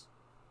that is,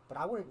 but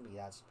I wouldn't be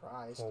that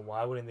surprised. Well,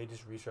 why wouldn't they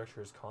just restructure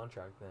his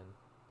contract then?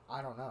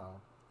 I don't know.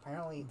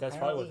 Apparently, That's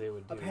probably what they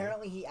would do.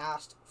 Apparently, he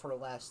asked for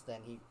less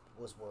than he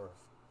was worth,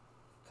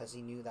 because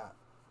he knew that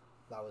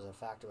was a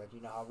factor. Like,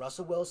 you know how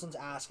Russell Wilson's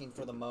asking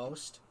for the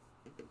most,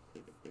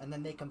 and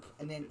then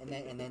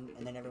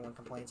and then everyone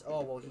complains.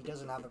 Oh well, he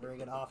doesn't have a very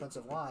good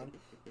offensive line.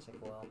 It's like,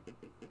 well,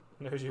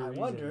 There's your I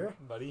reason, wonder.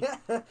 buddy.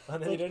 And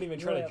then they don't even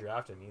try to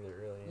draft him either,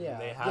 really. Yeah,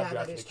 And they have yeah, that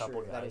drafted is a couple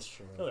true. guys. That is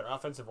true. No, their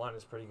offensive line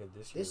is pretty good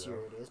this year. This year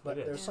though. it is, but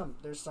It is.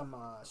 there's some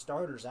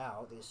starters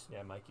out.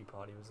 Yeah, Mikey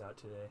Potty was out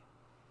today.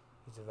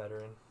 He's a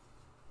veteran.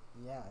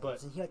 Yeah, But-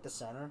 isn't he like the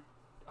center?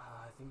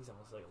 I think he's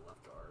almost like a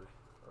left guard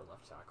or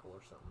left tackle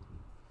or something.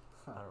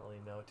 Huh. I don't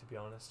really know, to be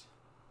honest.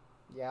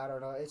 Yeah, I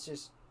don't know. It's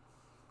just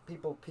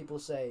people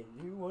say,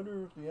 "Do you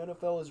wonder if the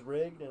NFL is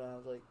rigged?" And I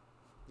was like,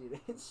 dude,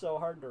 it's so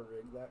hard to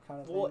rig that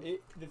kind of Well, thing.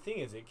 the thing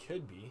is, it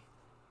could be,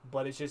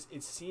 but it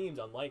seems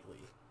unlikely,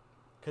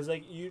 because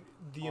like the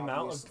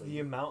Obviously.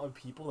 amount of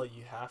people that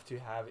you have to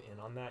have in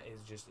on that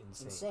is just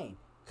insane. Insane,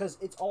 because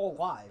it's all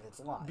live. It's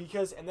live.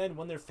 Because and then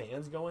when their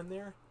fans go in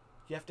there,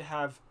 you have to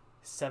have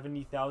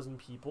 70,000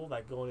 people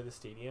that go into the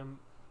stadium,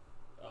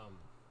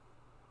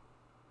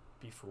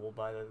 be fooled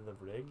by the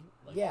rig.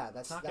 Like, yeah,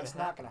 that's not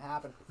not gonna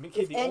happen. I mean,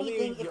 If the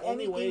anything-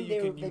 only way they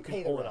you pay could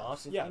the pull it refs.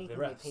 off, If yeah, anything,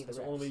 the they refs. pay the That's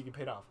the only way refs. you can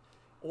pay it off.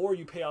 Or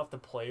you pay off the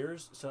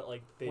players so that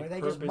like they Where they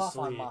purposely just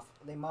muff.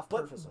 They muff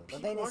But purposely. But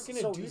people then aren't it's gonna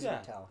so do easy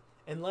that. to tell.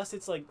 unless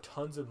it's like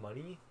tons of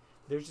money.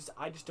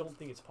 I just don't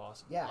think it's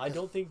possible. Yeah, I 'cause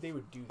don't think they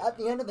would do that. At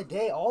the end of the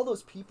day, all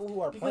those people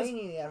who are Because- playing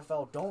in the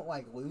NFL don't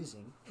like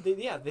losing,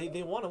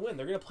 They want to win.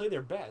 They're gonna play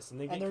their best, and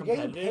they and get they're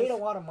competitive. getting paid a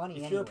lot of money.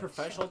 If you're a anyways.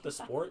 professional at the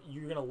sport,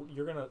 you're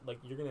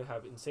gonna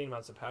have insane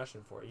amounts of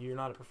passion for it. You're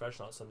not a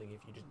professional at something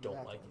if you just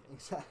don't like it.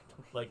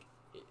 Exactly. Like,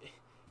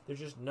 there's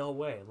just no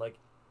way. Like,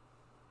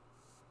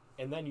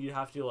 and then you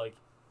have to like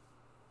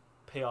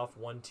pay off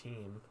one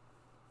team,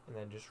 and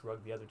then just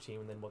rug the other team,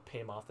 and then pay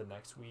them off the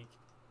next week.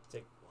 It's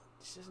like, well,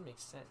 this doesn't make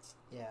sense.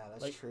 Yeah,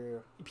 that's Like,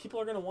 true. People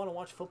are gonna want to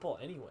watch football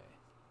anyway.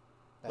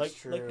 That's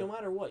true. Like no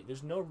matter what,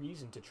 there's no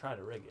reason to try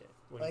to rig it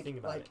when you Like- think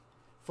about like it.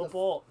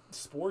 Football,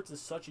 sports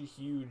is such a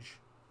huge.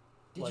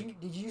 Did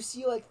you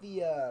see like the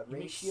You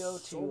make ratio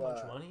so to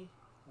much money.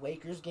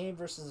 Lakers game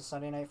versus the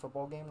Sunday night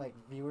football game, like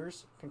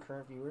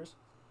concurrent viewers?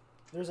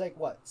 There's like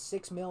what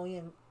 6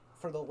 million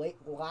for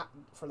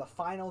for the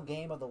final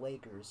game of the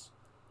Lakers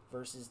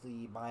versus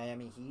the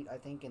Miami Heat, I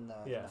think in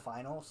the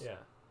finals. Yeah.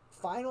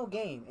 Final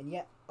game, and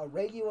yet a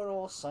regular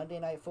old Sunday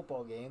night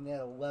football game, they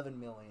had 11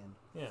 million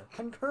Yeah.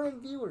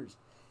 concurrent viewers.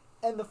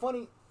 And the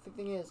funny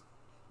thing is,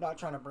 not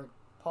trying to bring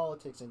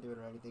politics into it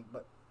or anything,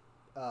 but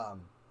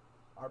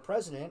our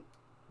president,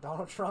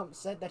 Donald Trump,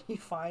 said that he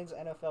finds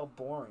NFL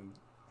boring.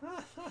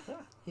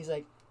 He's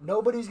like,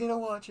 nobody's gonna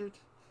watch it,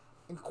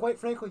 and quite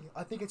frankly,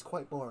 I think it's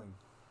quite boring.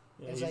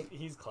 Yeah, It's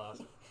he's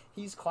classic.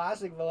 He's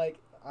classic, but like,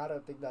 I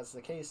don't think that's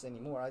the case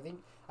anymore.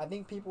 I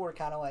think people were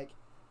kind of like,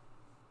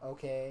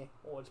 okay,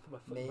 Oh, I just put my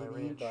foot in my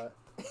maybe, ranch.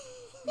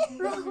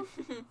 but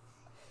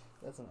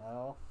that's an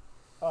L.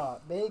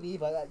 Maybe,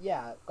 but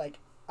yeah, like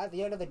at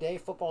the end of the day,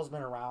 football's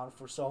been around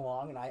for so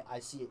long, and I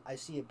see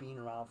it being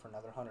around for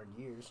another 100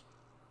 years.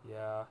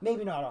 Yeah.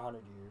 Maybe not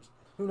 100 years.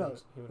 Who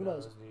knows? Who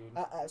knows, dude?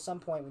 At some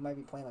point, we might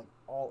be playing like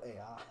all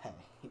AI.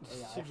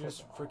 AI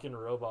Just football. freaking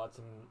robots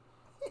and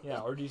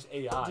or just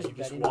AI. Just you just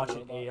betting on watch an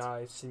robots.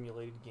 AI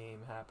simulated game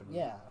happening.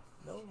 Yeah,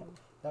 No.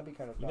 that'd be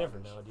kind of. You never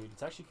garbage. know, dude.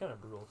 It's actually kind of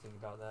brutal to think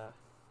about that.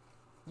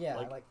 Yeah,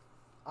 Like-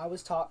 I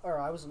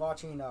was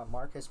watching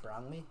Marcus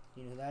Brownlee.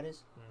 You know who that is?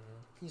 Mm-hmm.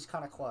 He's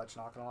kind of clutch,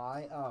 not gonna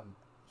lie.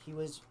 He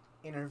was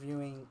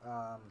interviewing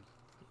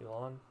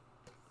Elon,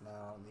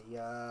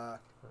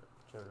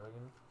 Joe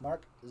Rogan.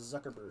 Mark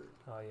Zuckerberg.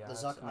 Oh yeah, The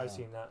I've Zuckman.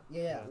 seen that.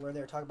 Yeah, where they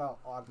were talking about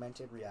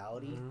augmented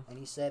reality, Mhm. and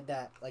he said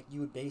that like you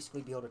would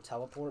basically be able to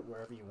teleport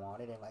wherever you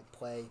wanted and like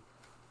play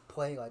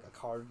like a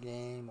card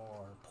game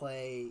or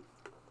play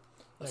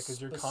a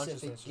because your specific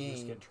consciousness will just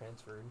game. get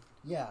transferred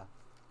Yeah,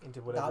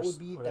 into whatever. that would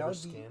be whatever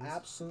skins.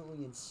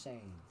 absolutely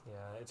insane.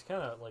 Yeah, it's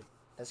kind of like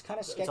That's kind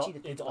of sketchy to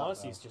think it's about.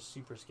 honestly though. it's just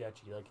super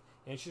sketchy. Like,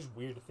 and it's just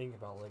weird to think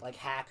about. Like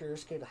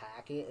hackers could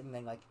hack it and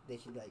then like they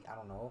could like I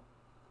don't know,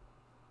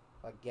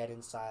 like get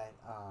inside.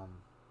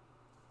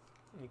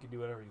 You can do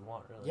whatever you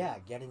want, really. Yeah,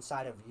 get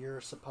inside of your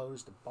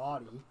supposed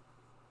body.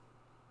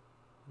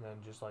 And then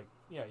just like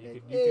you Like,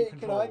 could hey, can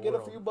control I the get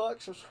world. a few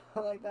bucks or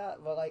something like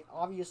that? But like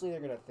obviously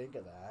they're gonna think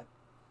of that.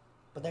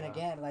 But then Yeah.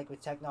 again, like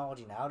with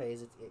technology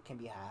nowadays, it can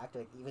be hacked.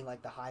 Like even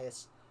like the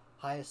highest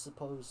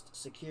supposed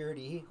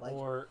security, like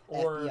or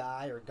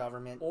FBI or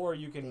government. or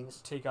you can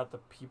things. take out the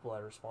people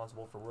that are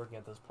responsible for working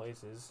at those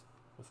places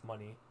with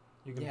money.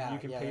 You can Yeah, you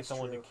can yeah, pay that's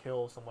someone true. to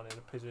kill someone in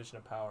a position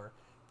of power,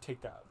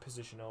 take that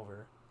position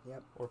over.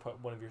 Yep. Or put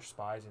one of your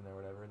spies in there, or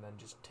whatever, and then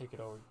just take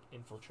it over,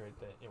 infiltrate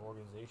the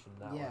organization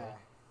that Yeah. way.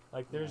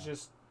 Like there's Yeah.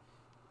 just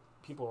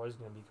people are always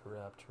gonna be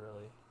corrupt,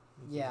 really.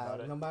 You think Yeah, about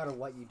it. no matter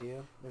what you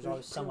do, there's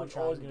always pretty someone much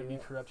trying always to gonna do be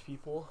it. corrupt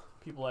people.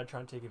 People that try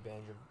and take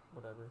advantage of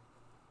whatever.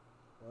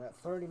 We're at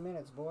 30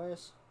 minutes,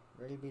 boys.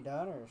 Ready to be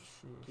done, or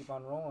Sheesh. keep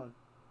on rolling?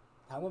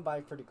 That went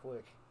by pretty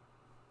quick.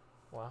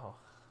 Wow,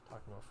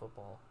 talking about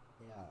football.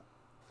 Yeah.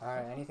 All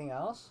right. Anything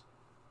else?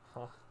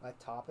 Huh. Like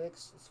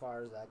topics as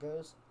far as that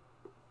goes.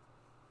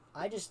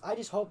 I just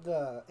hope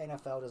the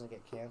NFL doesn't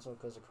get canceled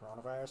because of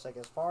coronavirus. Like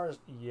as far as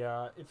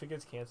Yeah, if it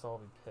gets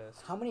canceled, I'll be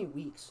pissed. how many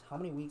weeks? How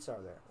many weeks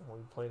are there? Well,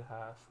 we played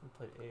half. We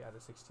played 8 out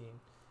of 16.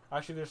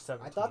 Actually, there's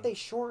 17. I thought they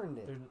shortened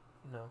it. There's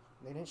no.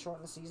 They didn't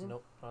shorten the season.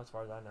 Nope. Not as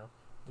far as I know.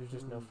 There's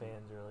just no Mm.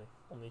 fans really.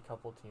 Only a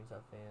couple teams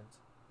have fans.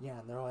 Yeah,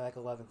 and they're only like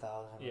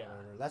 11,000. Yeah.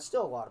 That's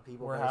still a lot of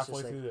people. We're but it's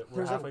halfway just through like, the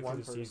there's like halfway one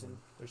through the person. season.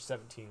 There's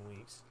 17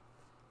 weeks.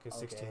 Because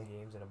 16 Okay.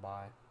 games and a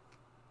bye.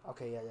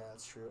 Okay, yeah,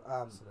 that's true.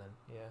 So then,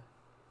 yeah.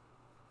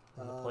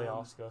 And the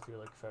playoffs go through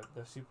like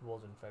the Super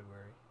Bowl's in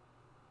February.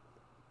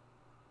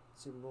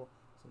 Super Bowl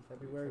is in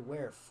February.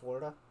 Where?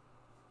 Florida?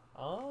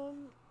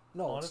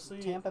 No, honestly,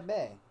 it's Tampa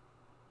Bay.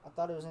 I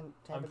thought it was in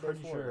Tampa I'm Bay, pretty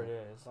Florida. sure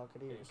it is.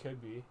 Buccaneers. It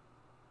could be.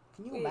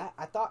 Can you Wait. imagine?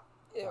 I thought.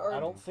 I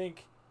don't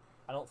think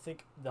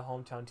the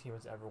hometown team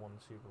has ever won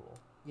the Super Bowl.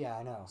 Yeah,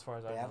 I know. As far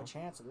as They I have know. a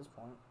chance at this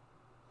point.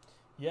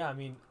 Yeah, I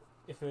mean,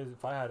 if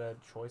I had a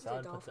choice, The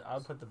I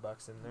would put the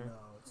Bucks in there. No,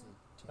 it's the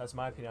That's Tampa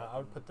my Bay opinion. I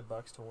would Buccaneers. put the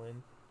Bucks to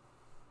win.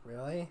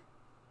 Really?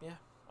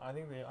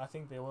 I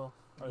think they will.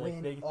 Or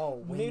Win. they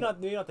Win.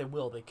 maybe not they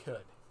will. They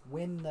could.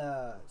 Win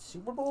the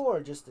Super Bowl or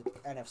just the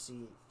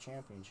NFC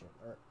Championship?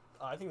 Or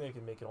I think they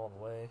can make it all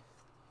the way.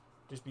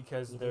 Just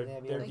because You their think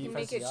they'd be their able to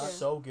defense make it is to-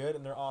 so good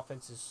and their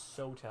offense is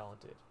so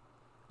talented.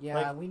 yeah,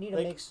 Like- we need to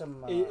like, make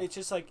some. It's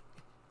just like,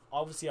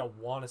 obviously I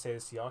want to say the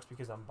Seahawks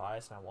because I'm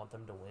biased and I want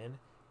them to win,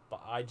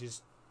 but I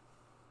just,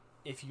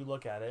 if you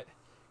look at it,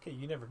 okay,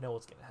 you never know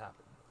what's gonna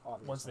happen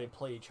obviously. once they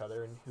play each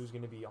other and who's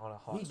gonna be on a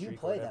hot we streak. do or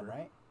play them, whatever.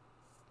 right?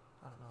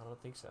 I don't know. I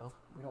don't think so.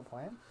 We don't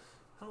play them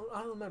I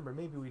don't remember.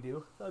 Maybe we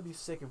do. That'd be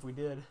sick if we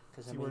did.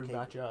 because See where we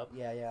match up.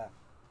 Yeah, yeah.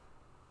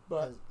 But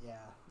 'Cause- yeah,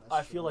 that's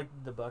I feel true.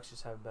 like the Bucks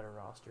just have a better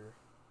roster.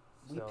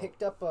 we So,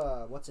 picked up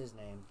what's his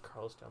name?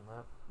 Carlos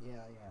Dunlap.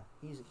 Yeah,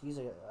 yeah. He's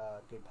a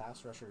good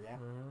pass rusher. Yeah,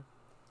 Mm-hmm.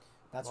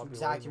 that's Bobby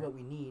exactly Wagner. what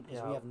we need because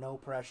Yeah. we have no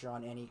pressure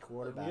on any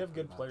quarterback. We have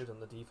good pretty much. players on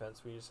the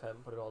defense. We just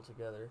haven't put it all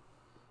together.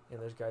 And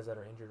there's guys that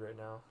are injured right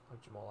now.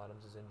 Like Jamal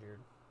Adams is injured.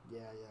 Yeah,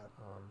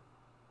 yeah.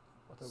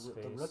 What's his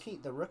The face?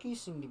 the rookies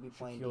seem to be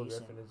playing Shaquille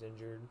decent. Griffin is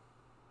injured.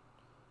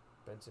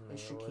 Benson Mayo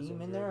Is is Shaquem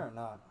injured. in there or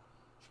not?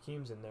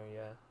 Shaquem's in there,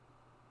 yeah.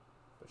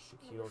 But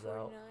Shaquille's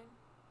out.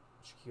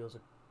 Shaquille's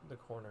the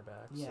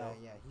cornerback. Yeah, so.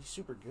 yeah. He's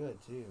super good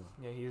too.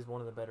 Yeah, he is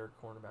one of the better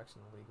cornerbacks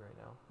in the league right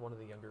now. One of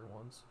the younger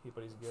ones.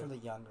 But he's good. For the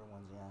younger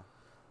ones,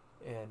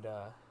 yeah. And,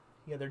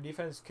 yeah, their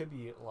defense could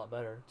be a lot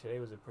better. Today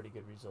was a pretty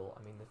good result.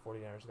 I mean, the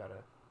 49ers got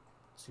a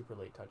super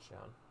late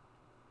touchdown.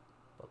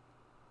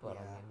 But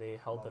Yeah, I mean, they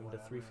held but them to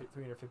whatever.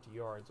 350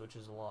 yards, which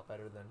is a lot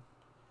better than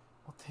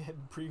what they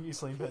had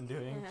previously been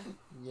doing.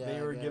 Yeah. They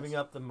I were guess. giving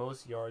up the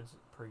most yards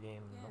per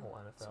game in the whole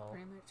It's NFL,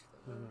 pretty much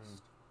the Mhm.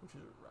 worst. which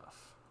is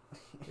rough.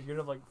 They're giving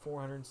up like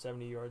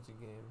 470 yards a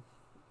game,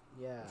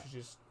 Yeah. which is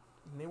just.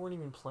 And they weren't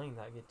even playing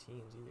that good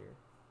teams either.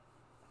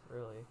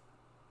 Really.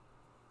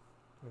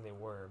 I mean, they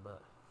were,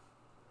 but.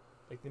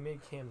 Like, they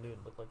made Cam Newton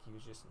look like he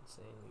was just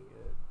insanely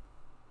good.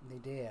 They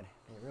did.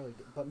 They really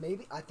did. But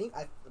maybe I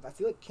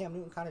feel like Cam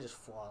Newton kind of just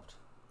flopped.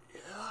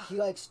 Yeah. He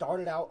like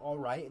started out all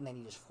right and then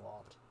he just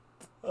flopped.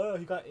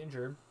 He got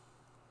injured.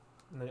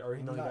 And then, or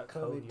he, He no, he got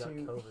got COVID. He got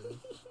too.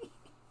 COVID.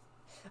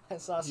 I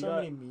saw He so got-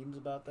 many memes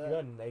about He that.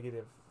 got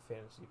negative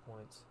fantasy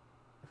points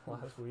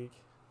last week.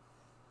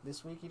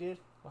 This week he did.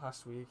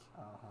 Last week.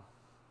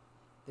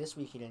 This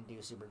week he didn't do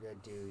super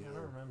good, dude. Yeah, I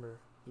don't remember.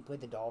 He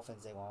played the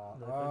Dolphins. They lost.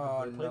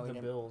 No, they played the he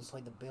didn't. Bills. He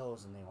played the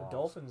Bills and they The lost.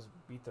 Dolphins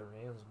beat the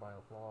Rams by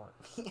a lot.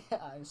 Yeah,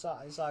 I saw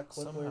a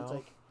clip where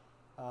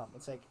Somehow.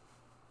 it's like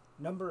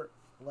number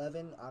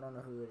 11. I don't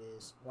know who it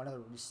is. One of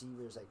the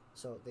receivers, like,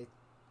 so they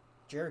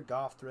Jared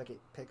Goff threw like a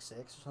pick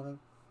six or something,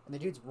 and the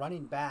dude's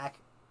running back,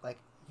 like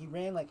he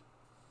ran like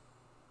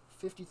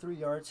 53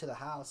 yards to the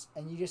house,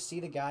 and you just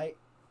see the guy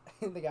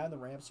in the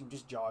Rams suit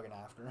just jogging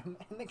after him,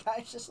 and the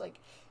guy's just like,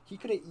 he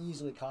could have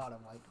easily caught him,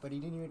 like, but he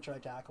didn't even try to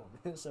tackle him.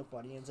 It was so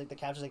funny. And it's like the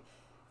caption's like,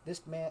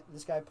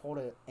 this guy pulled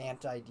an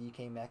anti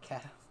DK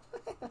Metcalf.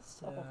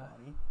 So Yeah.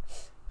 funny.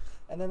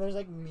 And then there's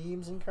like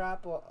memes and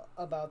crap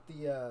about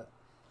the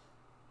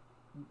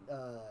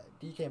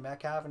DK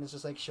Metcalf, and it's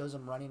just like shows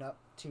him running up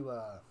to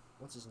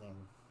what's his name?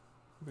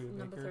 Buda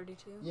Number Baker.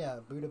 32. Yeah,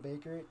 Buda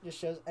Baker. It just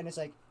shows, and it's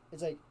like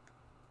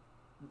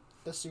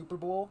the Super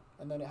Bowl,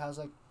 and then it has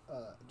like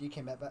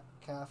DK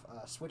Metcalf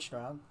switched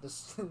around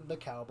the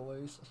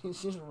Cowboys.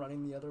 He's just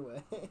running the other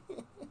way.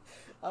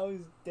 I was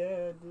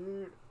dead,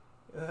 dude.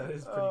 That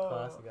is pretty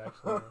classic,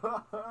 actually.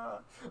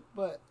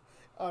 But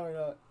I don't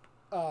know.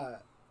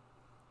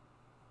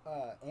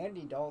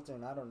 Andy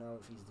Dalton, I don't know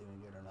if he's doing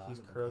good or not. He's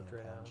I haven't been croaked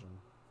paying right now. attention.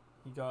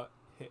 He got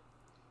hit.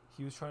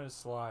 He was trying to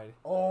slide.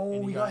 Oh,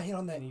 And he he got got- hit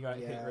on that. and he got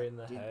hit yeah. right in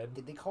the did, head.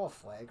 Did they call a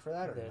flag for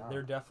that or not?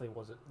 There definitely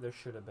wasn't. There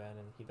should have been,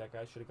 and that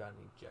guy should have gotten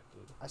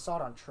ejected. I saw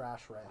it on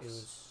Trash Refs. It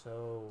was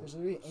so. There's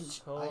literally an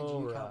so IG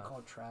account rough.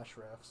 called Trash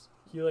Refs.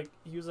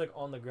 He was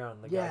on the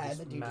ground. The Yeah, guy and just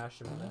the dude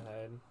smashed him in the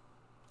head,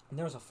 And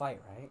there was a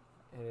fight, right?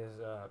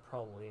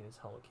 and his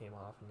helmet came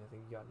off, and I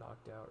think he got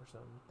knocked out or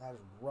something. That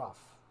is rough.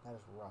 That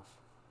is rough.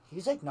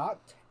 He's like not.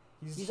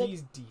 He's He's like-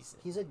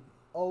 decent. He's a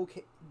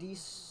okay,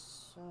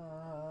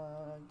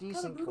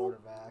 decent brutal.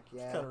 quarterback.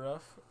 Yeah. Kind of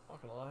rough.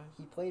 Not gonna lie.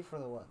 He played for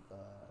the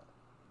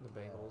The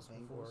Bengals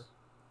before.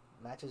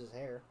 Matches his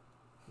hair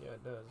Yeah,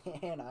 it does.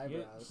 and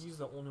eyebrows. He's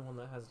the only one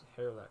that has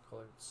hair of that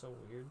color. It's so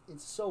weird.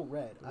 It's so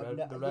red.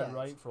 The Red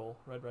Rifle,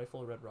 or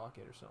Red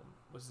Rocket or something.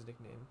 What's his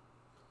nickname?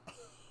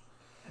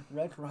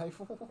 Red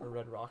Rifle. Or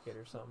Red Rocket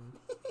or something.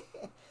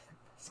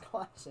 It's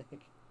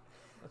classic.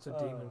 That's what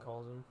Damon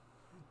calls him.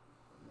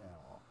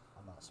 No,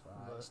 I'm not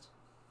surprised.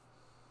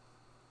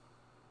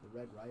 The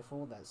Red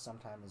Rifle that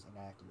sometimes is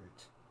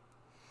inaccurate.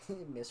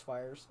 It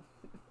misfires.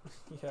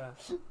 Yeah.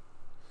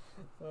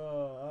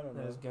 Oh, I don't And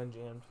know. his gun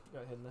jammed.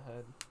 Got hit in the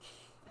head.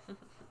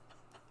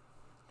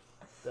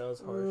 That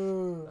was harsh.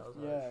 Ooh, That was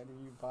yeah, harsh. dude,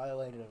 you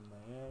violated him,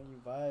 man. You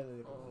violated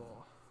him.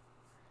 Oh.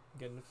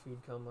 Getting a food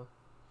coma.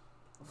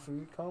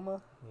 Food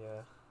coma?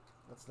 Yeah.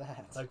 What's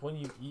that? Like when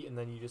you eat and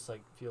then you just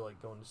like feel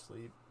like going to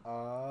sleep.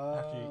 Oh,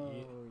 after you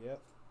eat. Yep.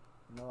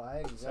 No, I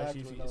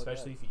exactly know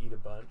Especially if you eat a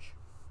bunch.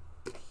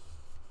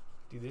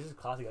 Dude, this is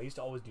classic. I used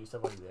to always do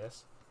stuff like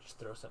this. Just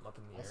throw something up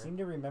in that. the I air. seem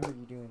to remember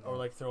you doing that. Or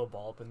like throw a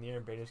ball up in the air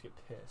and Brandon just get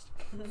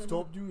pissed.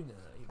 Stop doing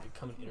that. He'd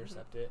come and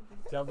intercept it.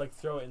 So I would like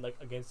throw it in like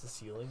against the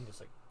ceiling, just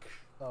like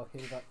Oh,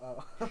 hit it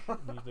up. Oh.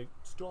 and he'd like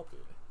stop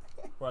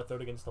it. Or I throw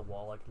it against the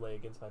wall, like lay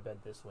against my bed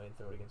this way and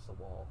throw it against the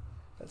wall.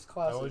 That's I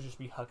classic. always just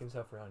be hucking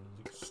stuff around and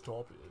he's like,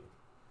 stop it.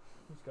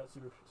 He's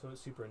got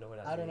super annoyed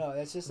at me. I don't know.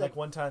 It's just Like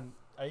one time,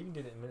 I even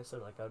did it in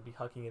Minnesota. Like I'd be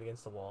hucking it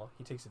against the wall.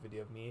 He takes a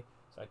video of me,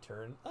 so I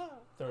turn,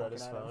 throw it Huck at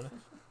his it at him. phone.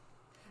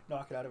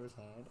 knock it out of his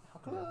hand.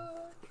 Yeah.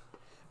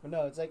 But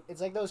no,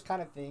 it's like those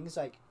kind of things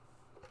like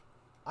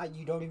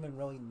you don't even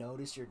really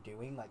notice you're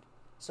doing. Like,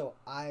 so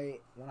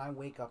when I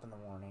wake up in the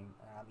morning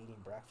and I'm eating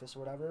breakfast or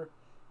whatever,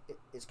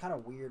 it's kind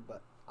of weird,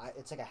 but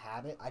it's like a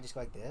habit. I just go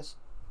like this.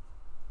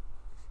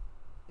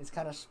 It's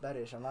kind of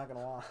speddish. I'm not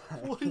gonna lie.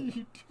 What are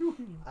you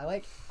doing? I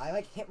like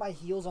hit my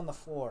heels on the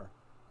floor.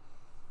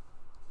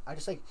 I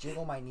just like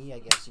jiggle my knee, I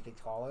guess you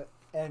could call it.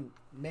 And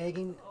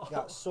Megan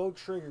got so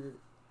triggered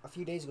a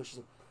few days ago. She's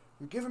like,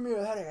 "You're giving me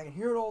a headache. I can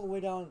hear it all the way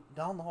down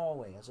the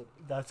hallway." I was like,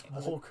 That's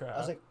bullcrap. I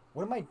was like,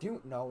 "What am I doing?"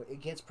 No,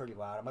 it gets pretty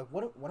loud. I'm like,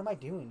 "What am I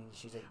doing?" And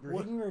she's like, "You're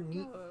What? hitting your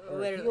knee or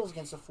Literally. heels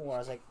against the floor." I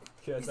was like,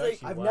 yeah, it's he's like,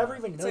 actually "I've whack. never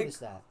even It's like, noticed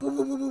that." Boom,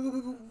 boom, boom, boom, boom,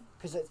 boom, boom.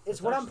 Because it's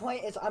That's what I'm actually-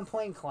 playing. I'm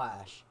playing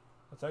Clash.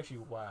 That's actually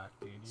whack,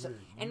 dude. So-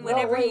 And No,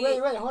 whenever wait, he,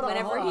 wait, wait, hold on,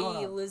 whenever hold on, he hold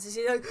on. loses,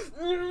 he's like,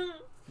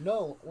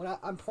 No, when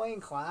I'm playing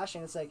Clash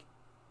and it's like,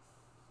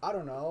 I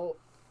don't know,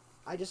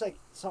 I just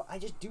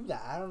do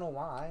that. I don't know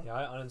why. Yeah,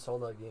 I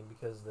uninstalled that game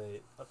because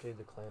they updated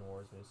the Clan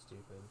Wars and it's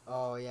stupid.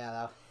 Oh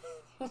yeah,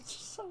 that's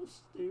so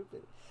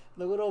stupid.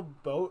 The little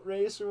boat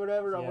race or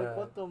whatever. I'm Yeah. like,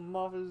 what the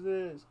muff is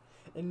this?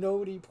 And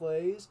nobody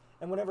plays.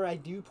 And whenever I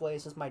do play,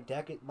 since my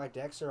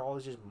decks are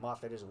always just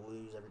muffed, I just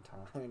lose every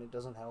time, and it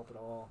doesn't help at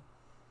all.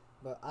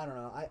 But I don't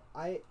know.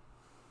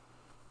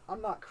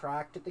 I'm not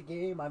cracked at the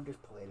game. I've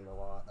just played it a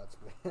lot. That's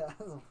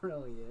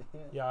really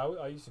it. Yeah,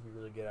 I used to be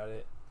really good at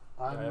it.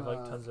 I have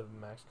like tons of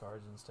max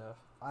cards and stuff.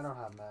 I don't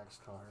have max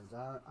cards.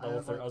 I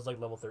I was like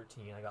level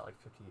 13. I got like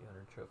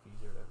 5,800 trophies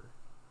or whatever.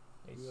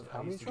 You have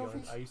how many to go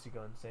trophies? I used to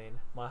go insane.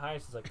 My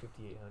highest is like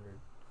 5,800.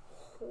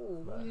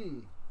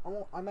 Holy!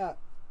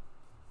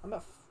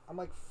 I'm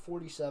like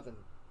 47.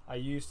 I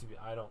used to be.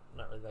 Not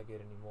really that good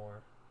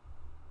anymore.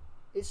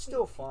 It's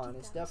still fun.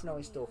 It's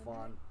definitely still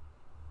fun.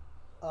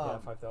 Yeah,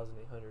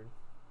 5,800.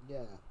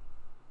 Yeah.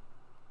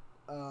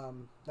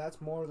 That's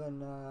more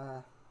than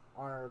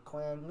our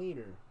clan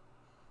leader.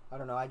 I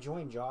don't know. I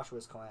joined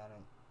Joshua's clan.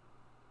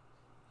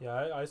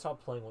 Yeah, I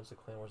stopped playing once the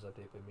Clan Wars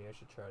update, but maybe I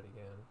should try it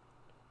again.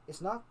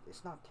 It's not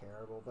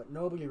terrible, but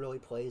nobody really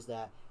plays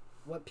that.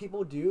 What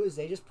people do is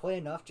they just play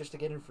enough just to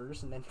get in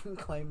first and then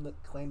claim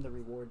the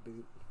reward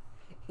boot.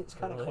 It's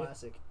kind of Really?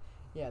 classic.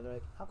 Yeah, they're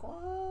like, how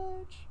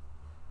clutch.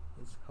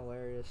 It's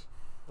hilarious.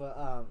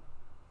 But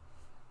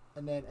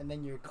and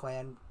then your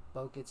clan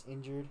boat gets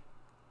injured,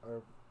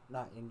 or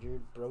not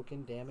injured,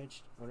 broken,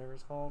 damaged, whatever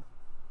it's called,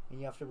 and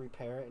you have to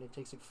repair it, and it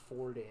takes like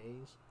 4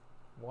 days.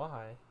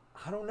 Why?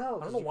 I don't know.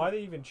 I don't know why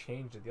they even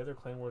changed it. The other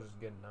Clan Wars is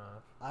good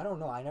enough. I don't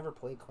know. I never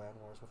played Clan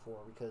Wars before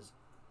because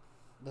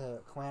the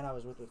clan I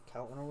was with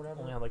Kelton or whatever.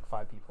 Only had like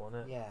 5 people in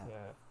it. Yeah.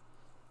 Yeah.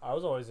 I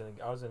was in a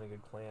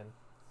good clan.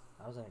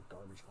 I was in a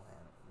garbage clan.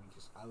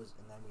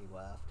 And then we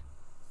left.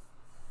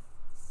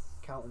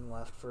 Kelton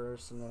left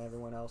first, and then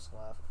everyone else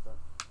left. But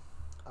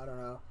I don't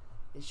know.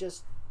 It's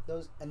just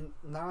those, and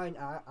now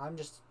I'm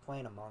just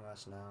playing Among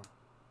Us now,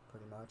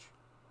 pretty much.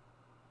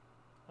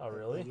 Oh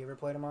really? Have you ever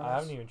played Among Us? I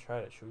haven't even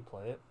tried it. Should we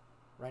play it?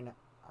 Right now.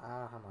 I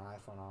don't have my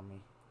iPhone on me.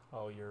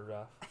 Oh, you're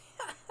rough.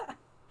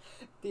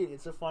 Dude,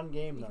 it's a fun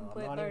game You can though.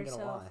 play I'm it not by even gonna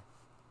yourself. lie.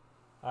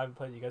 I haven't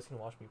played. You guys can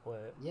watch me play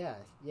it. Yeah,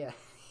 yeah.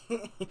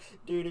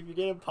 Dude, if you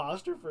get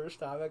imposter first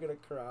time, I'm gonna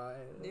cry.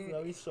 Dude.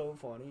 That'd be so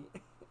funny.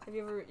 Do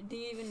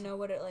you even know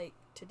what it like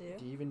to do?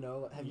 Do you even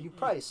know? Have you You-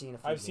 probably seen a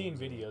few I've seen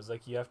games of it. videos.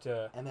 Like you have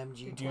to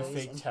MMG do plays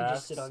fake and you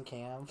just sit tasks. on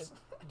cams.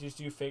 just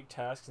do fake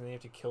tasks, and then you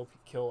have to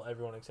kill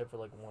everyone except for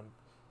like one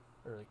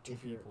or like two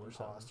If you're people or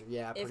imposter. something.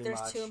 Yeah, If pretty there's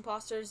much. two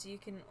imposters, you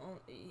can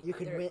only. You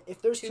can there- win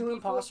if there's two two people?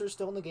 imposters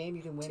still in the game.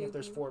 You can win Two if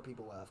there's people? 4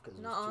 people left because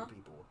there's Nuh-uh. 2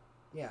 people.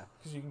 Yeah,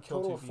 Because you can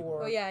kill Total two people.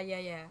 four. Oh yeah, yeah,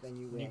 yeah. then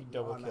you And win. you can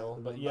double kill.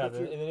 automatically But win. yeah, if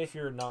you're- and then if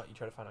you're not, you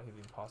try to find out who the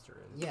imposter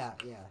is. yeah,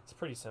 It's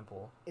pretty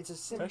simple. it's a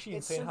It's simple. actually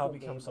insane how it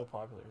becomes so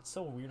popular. It's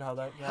so weird how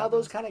that. How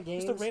those happens. kind of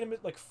games. Just the random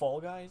like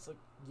Fall Guys. Like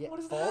Yeah,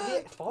 What is Fall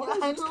that? Fall Yeah,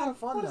 Guys I is kind know. of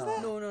fun What is though.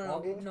 that? No, Fall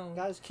Guys- no.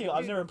 guys. okay,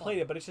 I've never fun. played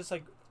it, but it's just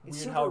like It's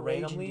weird super how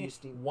randomly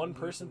rage-inducing- one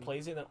person inducing.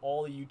 plays it, and then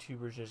all the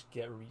YouTubers just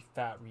get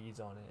fat reads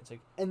on it. It's like,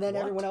 And then What?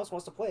 everyone else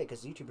wants to play it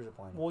because YouTubers are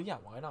playing it. well, yeah,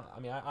 why not? I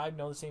mean, I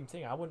know the same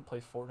thing. I wouldn't play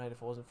Fortnite if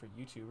it wasn't for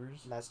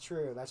YouTubers. That's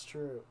true. That's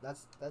true.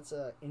 That's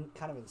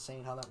kind of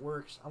insane how that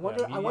works. I Yeah,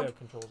 wonder. media I wonder.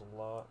 controls a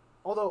lot.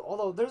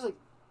 Although there's like,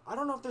 I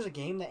don't know if there's a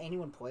game that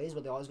anyone plays,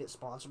 but they always get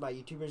sponsored by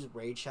YouTubers.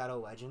 Raid Shadow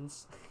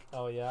Legends.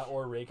 Oh yeah,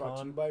 or Brought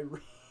to you Raycon. by.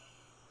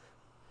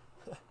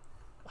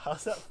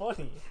 How's that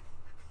funny?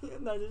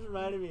 That just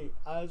reminded me.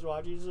 I was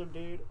watching some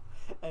dude,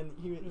 and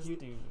This he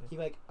dude,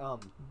 like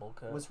bowl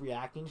cut. was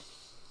reacting to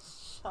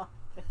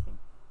something,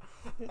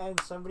 and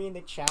somebody in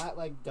the chat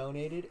like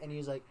donated, and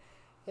he's like,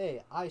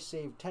 "Hey, I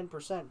saved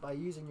 10% by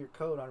using your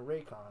code on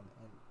Raycon,"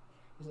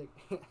 and he's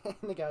like,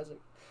 and the guy's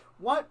like,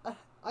 "What?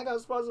 I got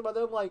sponsored by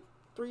them like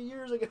 3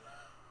 years ago."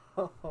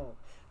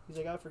 He's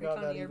like, "I forgot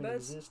Raycon that even earbuds?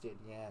 existed."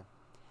 Yeah,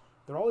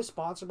 they're always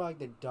sponsored by like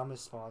the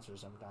dumbest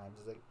sponsors. Sometimes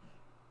it's like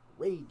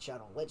Raid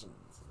Shadow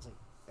Legends. It's like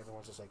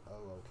everyone's just like,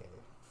 "Oh, okay."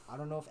 I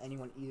don't know if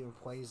anyone even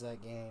plays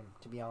that game,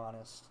 to be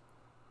honest.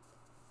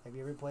 Have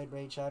you ever played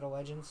Raid Shadow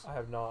Legends? I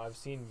have not. I've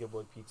seen Good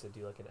Boy Pizza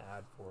do like an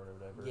ad for it or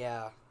whatever.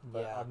 Yeah, but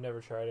yeah. I've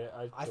never tried it.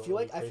 I don't feel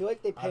like really I feel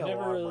like they pay I've a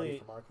never lot of money really-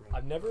 for marketing.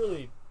 I've never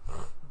really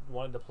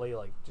wanted to play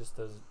like just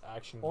those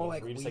action Or, games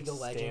like, where you just League like of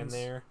stand Legends.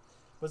 there.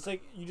 But it's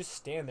like you just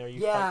stand there.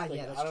 You Yeah, fight, like,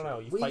 yeah, that's I don't true. know.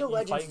 You League fight, of you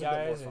Legends fight is a bit more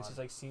guys, and fun. it's just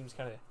like seems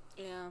kind of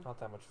Yeah. not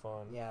that much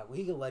fun. Yeah,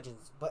 League of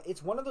Legends, but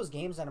it's one of those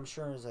games that I'm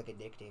sure is like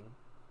addicting.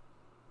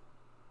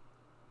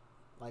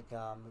 Like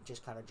it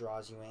just kind of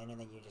draws you in, and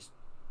then you just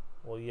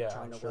Well, yeah,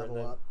 Trying I'm to sure. And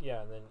level then up.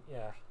 yeah, and then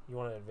yeah, you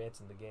want to advance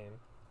in the game.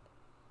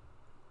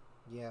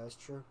 yeah, that's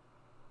true.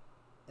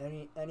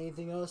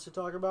 Anything else to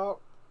talk about?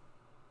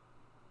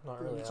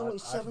 Not really. It's I- only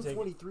I have to take-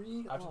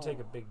 7:43. I have to take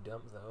a big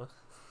dump though.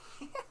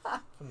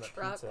 From the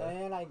Brock. pizza.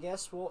 And I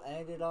guess we'll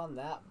end it on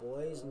that,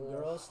 boys and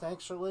girls.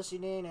 Thanks for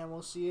listening, and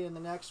we'll see you in the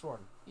next one.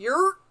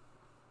 You're.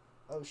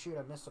 Oh shoot,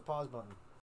 I missed the pause button.